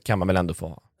rekord kan man väl ändå få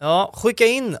ha. Ja, skicka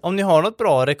in om ni har något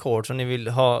bra rekord som ni vill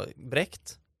ha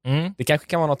bräckt. Det kanske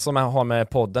kan vara något som har med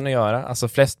podden att göra. Alltså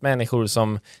flest människor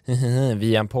som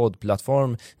via en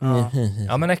poddplattform.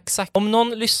 Ja, men exakt. Om någon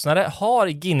lyssnare har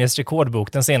Guinness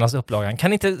rekordbok, den senaste upplagan, kan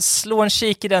ni inte slå en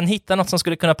kik i den, hitta något som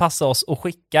skulle kunna passa oss och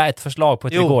skicka ett förslag på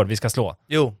ett rekord vi ska slå?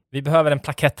 Jo. Vi behöver en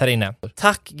plakett här inne.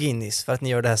 Tack Guinness för att ni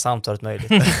gör det här samtalet möjligt.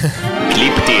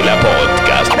 Klipp till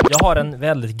podcast. Jag har en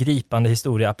väldigt gripande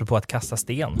historia apropå att kasta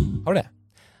sten. Har du det?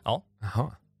 Ja.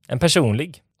 Jaha. En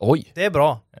personlig. Oj. Det är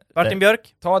bra. Martin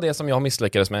Björk? Ta det som jag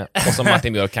misslyckades med och som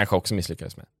Martin Björk kanske också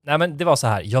misslyckades med. Nej, men det var så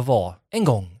här. Jag var en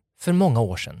gång för många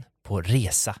år sedan på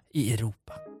resa i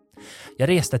Europa. Jag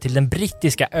reste till den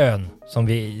brittiska ön som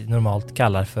vi normalt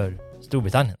kallar för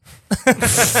Storbritannien.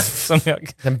 Som jag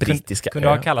den brittiska kunde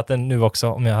ha kallat den nu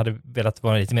också om jag hade velat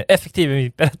vara lite mer effektiv i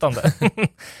mitt berättande.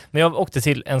 Men jag åkte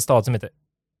till en stad som heter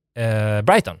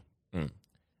Brighton.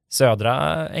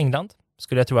 Södra England.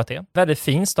 Skulle jag tro att det är. Väldigt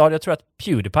fin stad. Jag tror att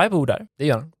PewDiePie bor där. Det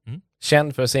gör han.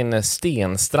 Känd för sin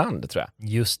stenstrand, tror jag.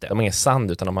 Just det. De har ingen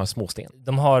sand, utan de har småsten.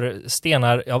 De har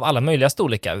stenar av alla möjliga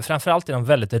storlekar. Framförallt är de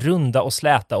väldigt runda och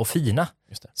släta och fina.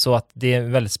 Just det. Så att det är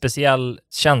en väldigt speciell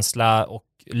känsla och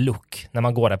look när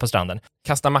man går där på stranden.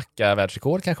 Kasta macka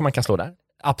världsrekord kanske man kan slå där.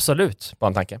 Absolut. Bara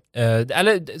en tanke.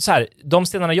 Eller så här, de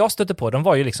stenarna jag stötte på, de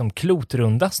var ju liksom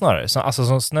klotrunda snarare. Alltså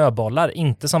som snöbollar,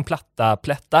 inte som platta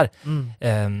plättar.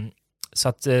 Så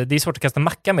att det är svårt att kasta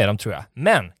macka med dem, tror jag.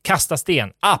 Men kasta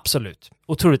sten, absolut.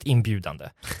 Otroligt inbjudande.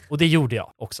 Och det gjorde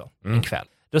jag också en kväll.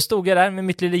 Då stod jag där med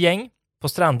mitt lilla gäng på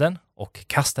stranden och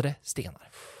kastade stenar.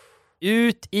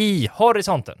 Ut i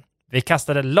horisonten. Vi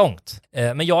kastade långt.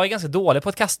 Men jag är ganska dålig på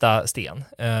att kasta sten.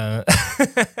 Jag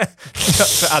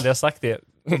tror aldrig jag sagt det.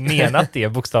 Menat det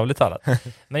bokstavligt talat.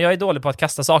 Men jag är dålig på att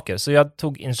kasta saker. Så jag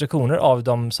tog instruktioner av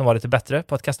de som var lite bättre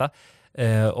på att kasta.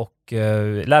 Och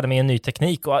lärde mig en ny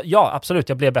teknik. Och ja, absolut,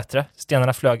 jag blev bättre.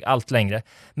 Stenarna flög allt längre.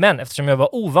 Men eftersom jag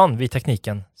var ovan vid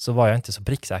tekniken så var jag inte så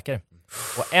pricksäker.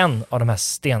 Och en av de här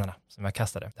stenarna som jag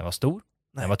kastade, den var stor.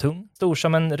 Den var tung. Stor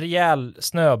som en rejäl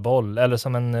snöboll. Eller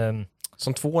som en...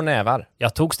 Som 2 nävar.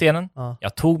 Jag tog stenen.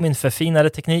 Jag tog min förfinade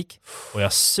teknik. Och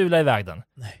jag sulade iväg den.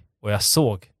 Nej. Och jag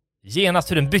såg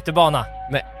genast hur den bytte bana.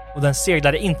 Nej. Och den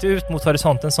seglade inte ut mot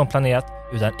horisonten som planerat,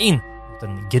 utan in mot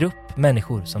en grupp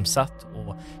människor som satt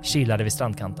och chillade vid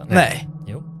strandkanten. Nej.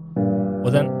 Jo.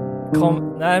 Och den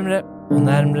kom närmre och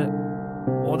närmre.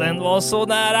 Och den var så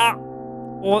nära.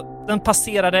 Och den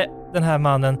passerade den här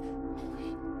mannen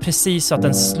precis så att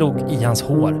den slog i hans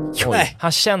hår. Nej.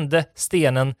 Han kände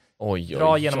stenen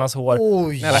dra genom hans hår.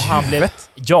 Oj.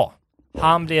 Och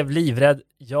han blev livrädd.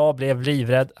 Jag blev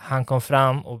livrädd. Han kom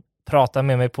fram och pratade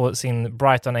med mig på sin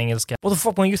Brighton-engelska. What the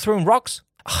fuck, when you throwing rocks?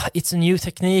 It's a new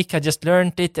technique, I just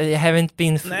learned it, I haven't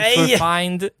been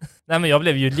refined. Nej, men jag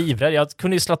blev ju livrädd. Jag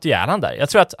kunde ju slått ihjäl han där. Jag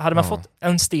tror att hade man fått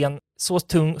en sten så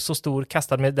tung, så stor,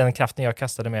 kastad med den kraften jag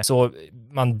kastade med, så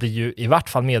man blir ju i vart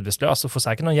fall medvetslös och får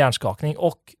säkert någon hjärnskakning.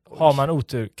 Och har man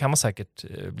otur kan man säkert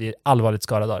bli allvarligt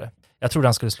skadad av det. Jag trodde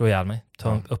han skulle slå ihjäl mig,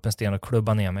 ta upp en sten och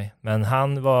klubba ner mig. Men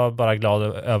han var bara glad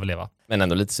att överleva. Men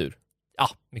ändå lite sur. Ja,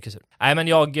 mycket sur. Nej, men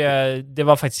det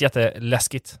var faktiskt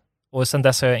jätteläskigt. Och sen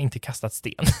dess har jag inte kastat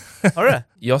sten. Har du det?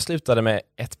 Jag slutade med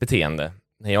ett beteende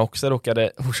när jag också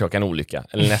råkade orsaka en olycka.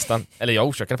 Eller nästan. Eller jag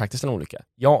orsakade faktiskt en olycka.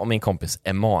 Jag och min kompis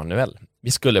Emanuel.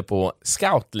 Vi skulle på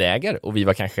scoutläger och vi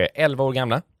var kanske 11 år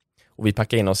gamla. Och vi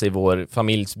packade in oss i vår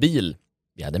familjs bil.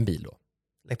 Vi hade en bil då.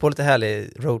 Lägg på lite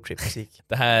härlig roadtrip-musik.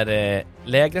 Det här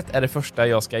lägret är det första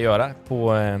jag ska göra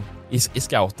i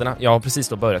scouterna. Jag har precis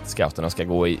då börjat i scouterna och ska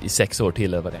gå i 6 år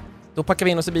till över det. Då packar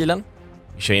vi in oss i bilen.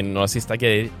 Vi kör in några sista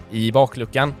grejer i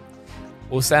bakluckan.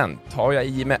 Och sen tar jag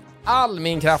i med all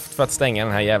min kraft för att stänga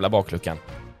den här jävla bakluckan.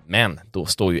 Men då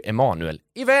står ju Emanuel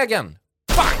i vägen.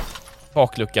 Bang!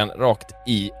 Bakluckan rakt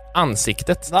i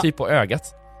ansiktet, typ på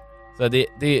ögat. Så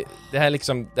det här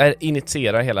liksom, det här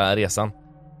initierar hela resan.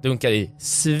 Dunkar i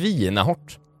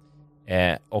svinahårt.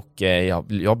 Och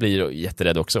jag blir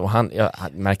jätterädd också. Och jag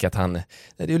märker att han... Nej,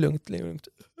 det är lugnt.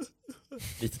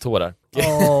 Lite tårar.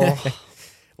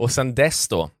 Och sen dess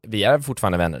då, vi är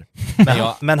fortfarande vänner.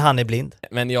 Men han är blind.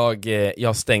 Men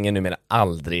jag stänger numera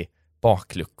aldrig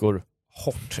bakluckor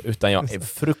hårt. Utan jag är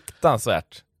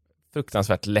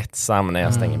fruktansvärt lättsam när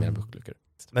jag stänger mina bakluckor.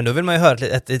 Men då vill man ju höra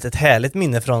ett härligt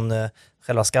minne från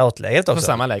själva scoutlägret också. På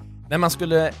samma läge. När man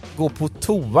skulle gå på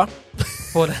toa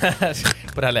på det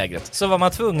här lägret. Så var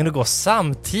man tvungen att gå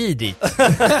samtidigt.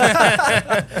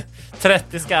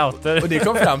 30 scouter. Och det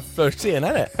kom fram först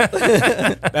senare.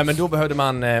 Nej, men då behövde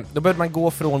man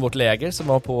gå från vårt läger som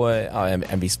var på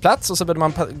en viss plats. Och så behövde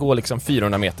man gå liksom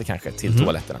 400 meter kanske till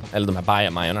toaletterna. Eller de här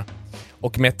bajamajorna.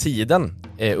 Och med tiden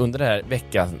under den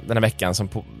här veckan som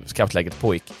scoutlägret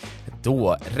pågick,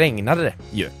 då regnade det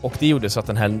ju. Och det gjorde så att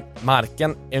den här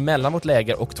marken emellan vårt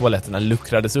läger och toaletterna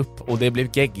luckrades upp. Och det blev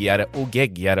geggigare och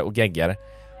geggigare och geggigare.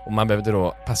 Och man behövde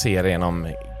då passera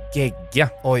genom gegga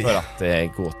för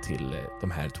att gå till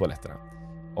de här toaletterna.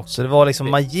 Och så det var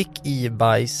liksom, man gick i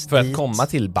bajs för dit. att komma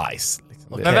till bajs.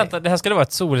 Liksom. Men vänta, det här skulle vara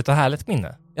ett soligt och härligt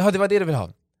minne. Ja, det var det du ville ha.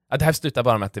 Ja, det här slutade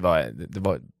bara med att det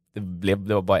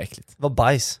var bara äckligt. Det var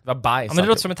bajs. Det var bajs. Ja, men det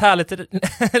låter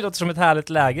som ett härligt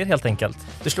läger helt enkelt.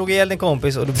 Du slog ihjäl din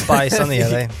kompis och du bajsade ner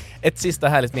dig. Ett sista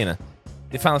härligt minne.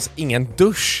 Det fanns ingen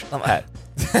dusch här.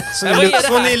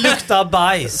 Så ni luktar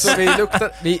bajs. Så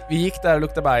vi gick där och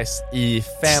luktade bajs i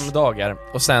 5 dagar.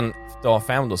 Och sen dag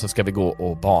 5 då så ska vi gå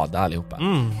och bada allihopa.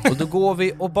 Och då går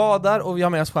vi och badar och vi har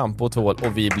med oss shampoo och tvål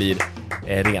och vi blir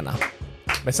rena.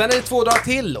 Men sen är det 2 dagar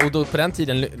till och då på den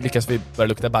tiden lyckas vi börja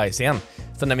lukta bajs igen.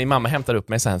 Så när min mamma hämtar upp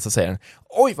mig sen så säger den: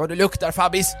 oj vad du luktar,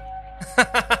 Fabis.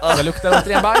 Jag luktar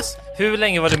återigen bajs. Hur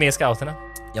länge var du med i scouterna?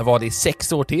 Jag var det i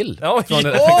 6 år till. Oj.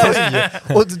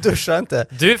 Och du duschade inte.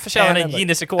 Du förtjänar en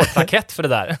Guinness rekordplakett för det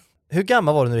där. Hur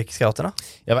gammal var du när du gick i scouterna?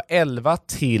 Jag var 11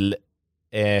 till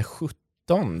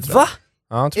 17. Va?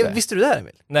 Ja, tror jag. Visste du det här,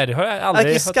 Emil? Nej, det har jag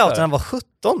aldrig hört. Scouterna var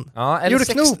 17. Ja,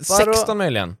 eller gjorde 16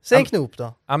 möjligen. Säg en knop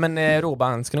då. Ja, men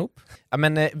råbandsknop. Ja,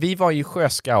 men vi var ju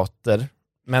sjöscouter.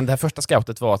 Men det här första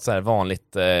scoutet var ett så här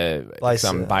vanligt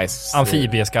bajs...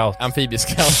 Amfibiescout.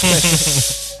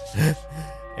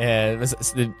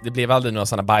 Det blev aldrig några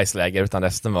sådana bajsläger utan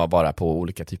resten var bara på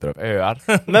olika typer av öar.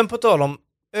 Men på tal om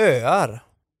öar.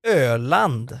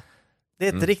 Öland. Det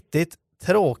är ett riktigt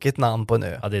tråkigt namn på en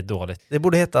ö. Ja, det är dåligt. Det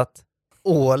borde heta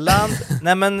Åland.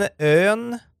 Nej, men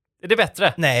ön... Är det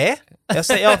bättre? Nej.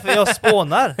 Jag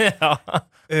spånar. Ja.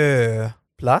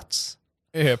 Öplats.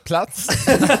 Öplats.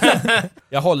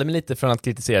 Jag håller mig lite från att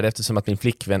kritisera det eftersom att min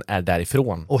flickvän är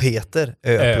därifrån. Och heter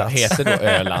Öplats. Heter då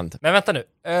Öland. Men vänta nu.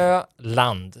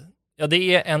 Öland. Ja, det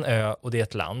är en ö och det är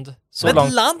ett land. Så men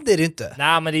långt... land är det inte.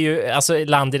 Nej, men det är ju alltså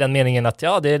land i den meningen att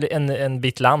ja, det är en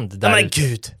bit land. Där... Nej, men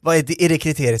gud. Vad är det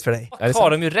kriteriet för dig?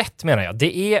 Har de ju rätt, menar jag.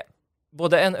 Det är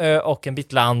både en ö och en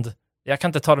bit land. Jag kan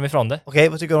inte ta dem ifrån det. Okej,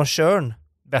 vad tycker du om Tjörn?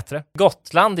 Bättre.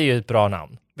 Gotland är ju ett bra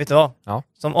namn. Vet du vad? Ja.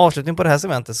 Som avslutning på det här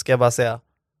segmentet ska jag bara säga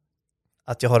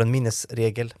att jag har en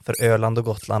minnesregel för Öland och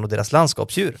Gotland och deras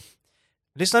landskapsdjur.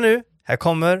 Lyssna nu, här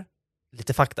kommer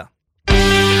lite fakta.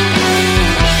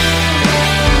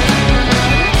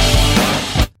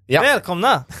 Ja.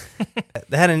 Välkomna!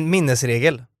 Det här är en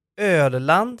minnesregel.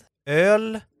 Ölland,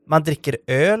 öl, man dricker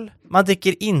öl, man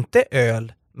dricker inte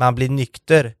öl, man blir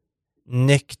nykter.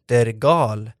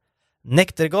 Nyktergal.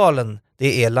 Nektergalen,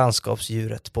 det är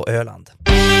landskapsdjuret på Öland.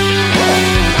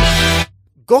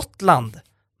 Gotland.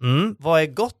 Vad är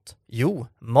gott? Jo,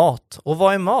 mat. Och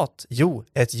vad är mat? Jo,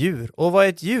 ett djur. Och vad är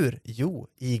ett djur? Jo,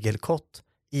 igelkott.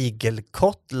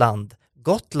 Igelkottland.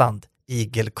 Gotland.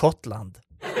 Igelkottland.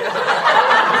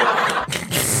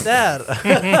 Där.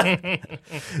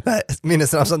 Nej,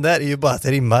 minnesramsan där är ju bara att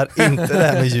det rimmar, inte det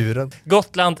här med djuren.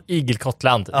 Gotland,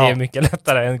 igelkottland. Ja. Det är mycket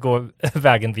lättare än att gå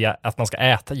vägen via att man ska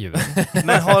äta djur.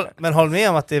 Men håll med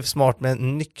om att det är smart med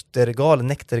nektergal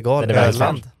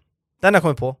Öland. Den har jag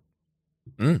kommit på.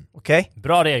 Okej?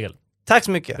 Bra regel. Tack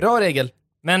så mycket. Bra regel.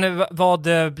 Men vad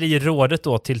blir rådet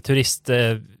då till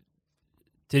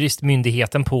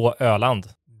turistmyndigheten på Öland?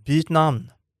 Byt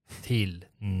namn. Till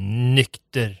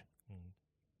Nykter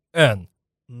ön.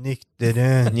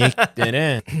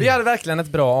 Nykterön. Vi hade verkligen ett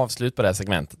bra avslut på det här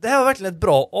segmentet. Det här var verkligen ett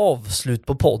bra avslut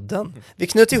på podden. Vi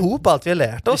knöt ihop allt vi har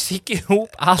lärt Vi oss. fick ihop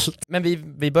allt. Men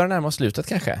vi börjar närma oss slutet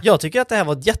kanske. Jag tycker att det här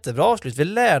var ett jättebra avslut. Vi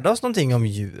lärde oss någonting om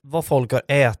djur. Vad folk har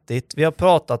ätit. Vi har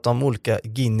pratat om olika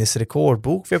Guinness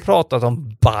rekordbok. Vi har pratat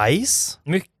om bajs.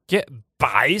 Mycket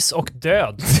bajs och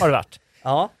död har det varit.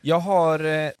 Ja. Jag har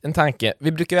en tanke.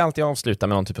 Vi brukar ju alltid avsluta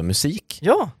med någon typ av musik.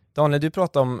 Ja. Daniel, du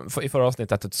pratade om i förra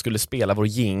avsnittet att du skulle spela vår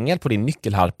jingle på din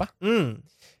nyckelharpa.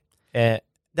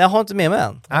 Det har inte med mig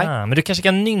än. Nej. Men du kanske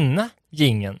kan nynna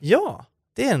jingeln. Ja,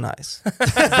 det är nice.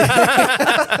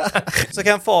 Så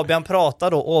kan Fabian prata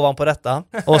då ovanpå detta.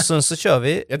 Och sen så kör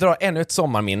vi. Jag drar ännu ett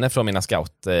sommarminne från mina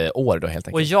scout-år då helt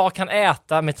enkelt. Och jag kan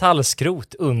äta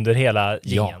metallskrot under hela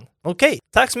jingeln. Okej,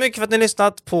 tack så mycket för att ni har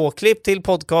lyssnat på Klipp till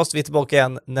podcast. Vi är tillbaka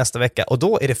igen nästa vecka. Och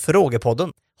då är det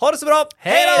Frågepodden. Ha det så bra!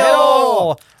 Hej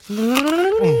då!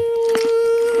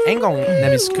 En gång när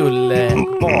vi skulle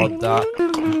bada,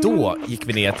 då gick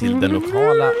vi ner till den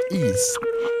lokala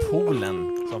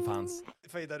ispoolen som fanns.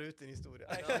 Fejdar ut din historia.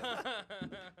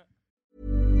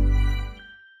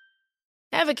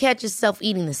 Ever catch yourself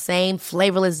eating the same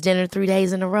flavorless dinner 3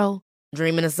 days in a row?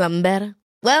 Dreaming of something better?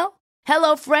 Well,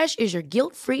 HelloFresh is your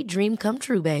guilt-free dream come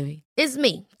true, baby. It's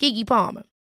me, Keke Palmer.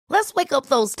 Let's wake up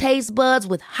those taste buds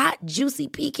with hot, juicy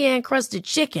pecan-crusted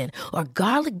chicken or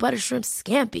garlic butter shrimp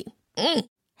scampi.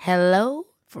 Hello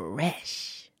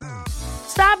Fresh.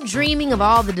 Stop dreaming of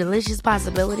all the delicious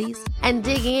possibilities and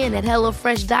dig in at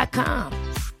HelloFresh.com.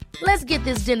 Let's get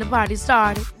this dinner party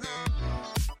started.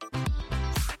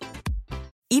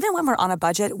 Even when we're on a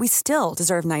budget, we still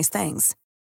deserve nice things.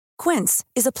 Quince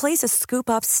is a place to scoop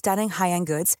up stunning high-end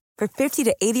goods for 50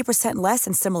 to 80% less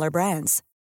than similar brands.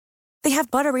 They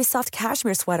have buttery soft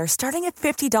cashmere sweaters starting at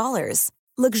 $50,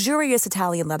 luxurious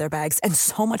Italian leather bags, and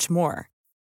so much more.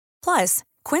 Plus,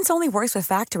 Quince only works with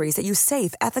factories that use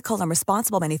safe, ethical, and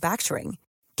responsible manufacturing.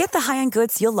 Get the high-end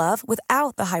goods you'll love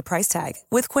without the high price tag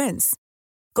with Quince.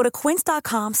 Go to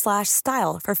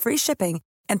quince.com/style for free shipping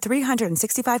and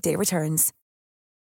 365-day returns.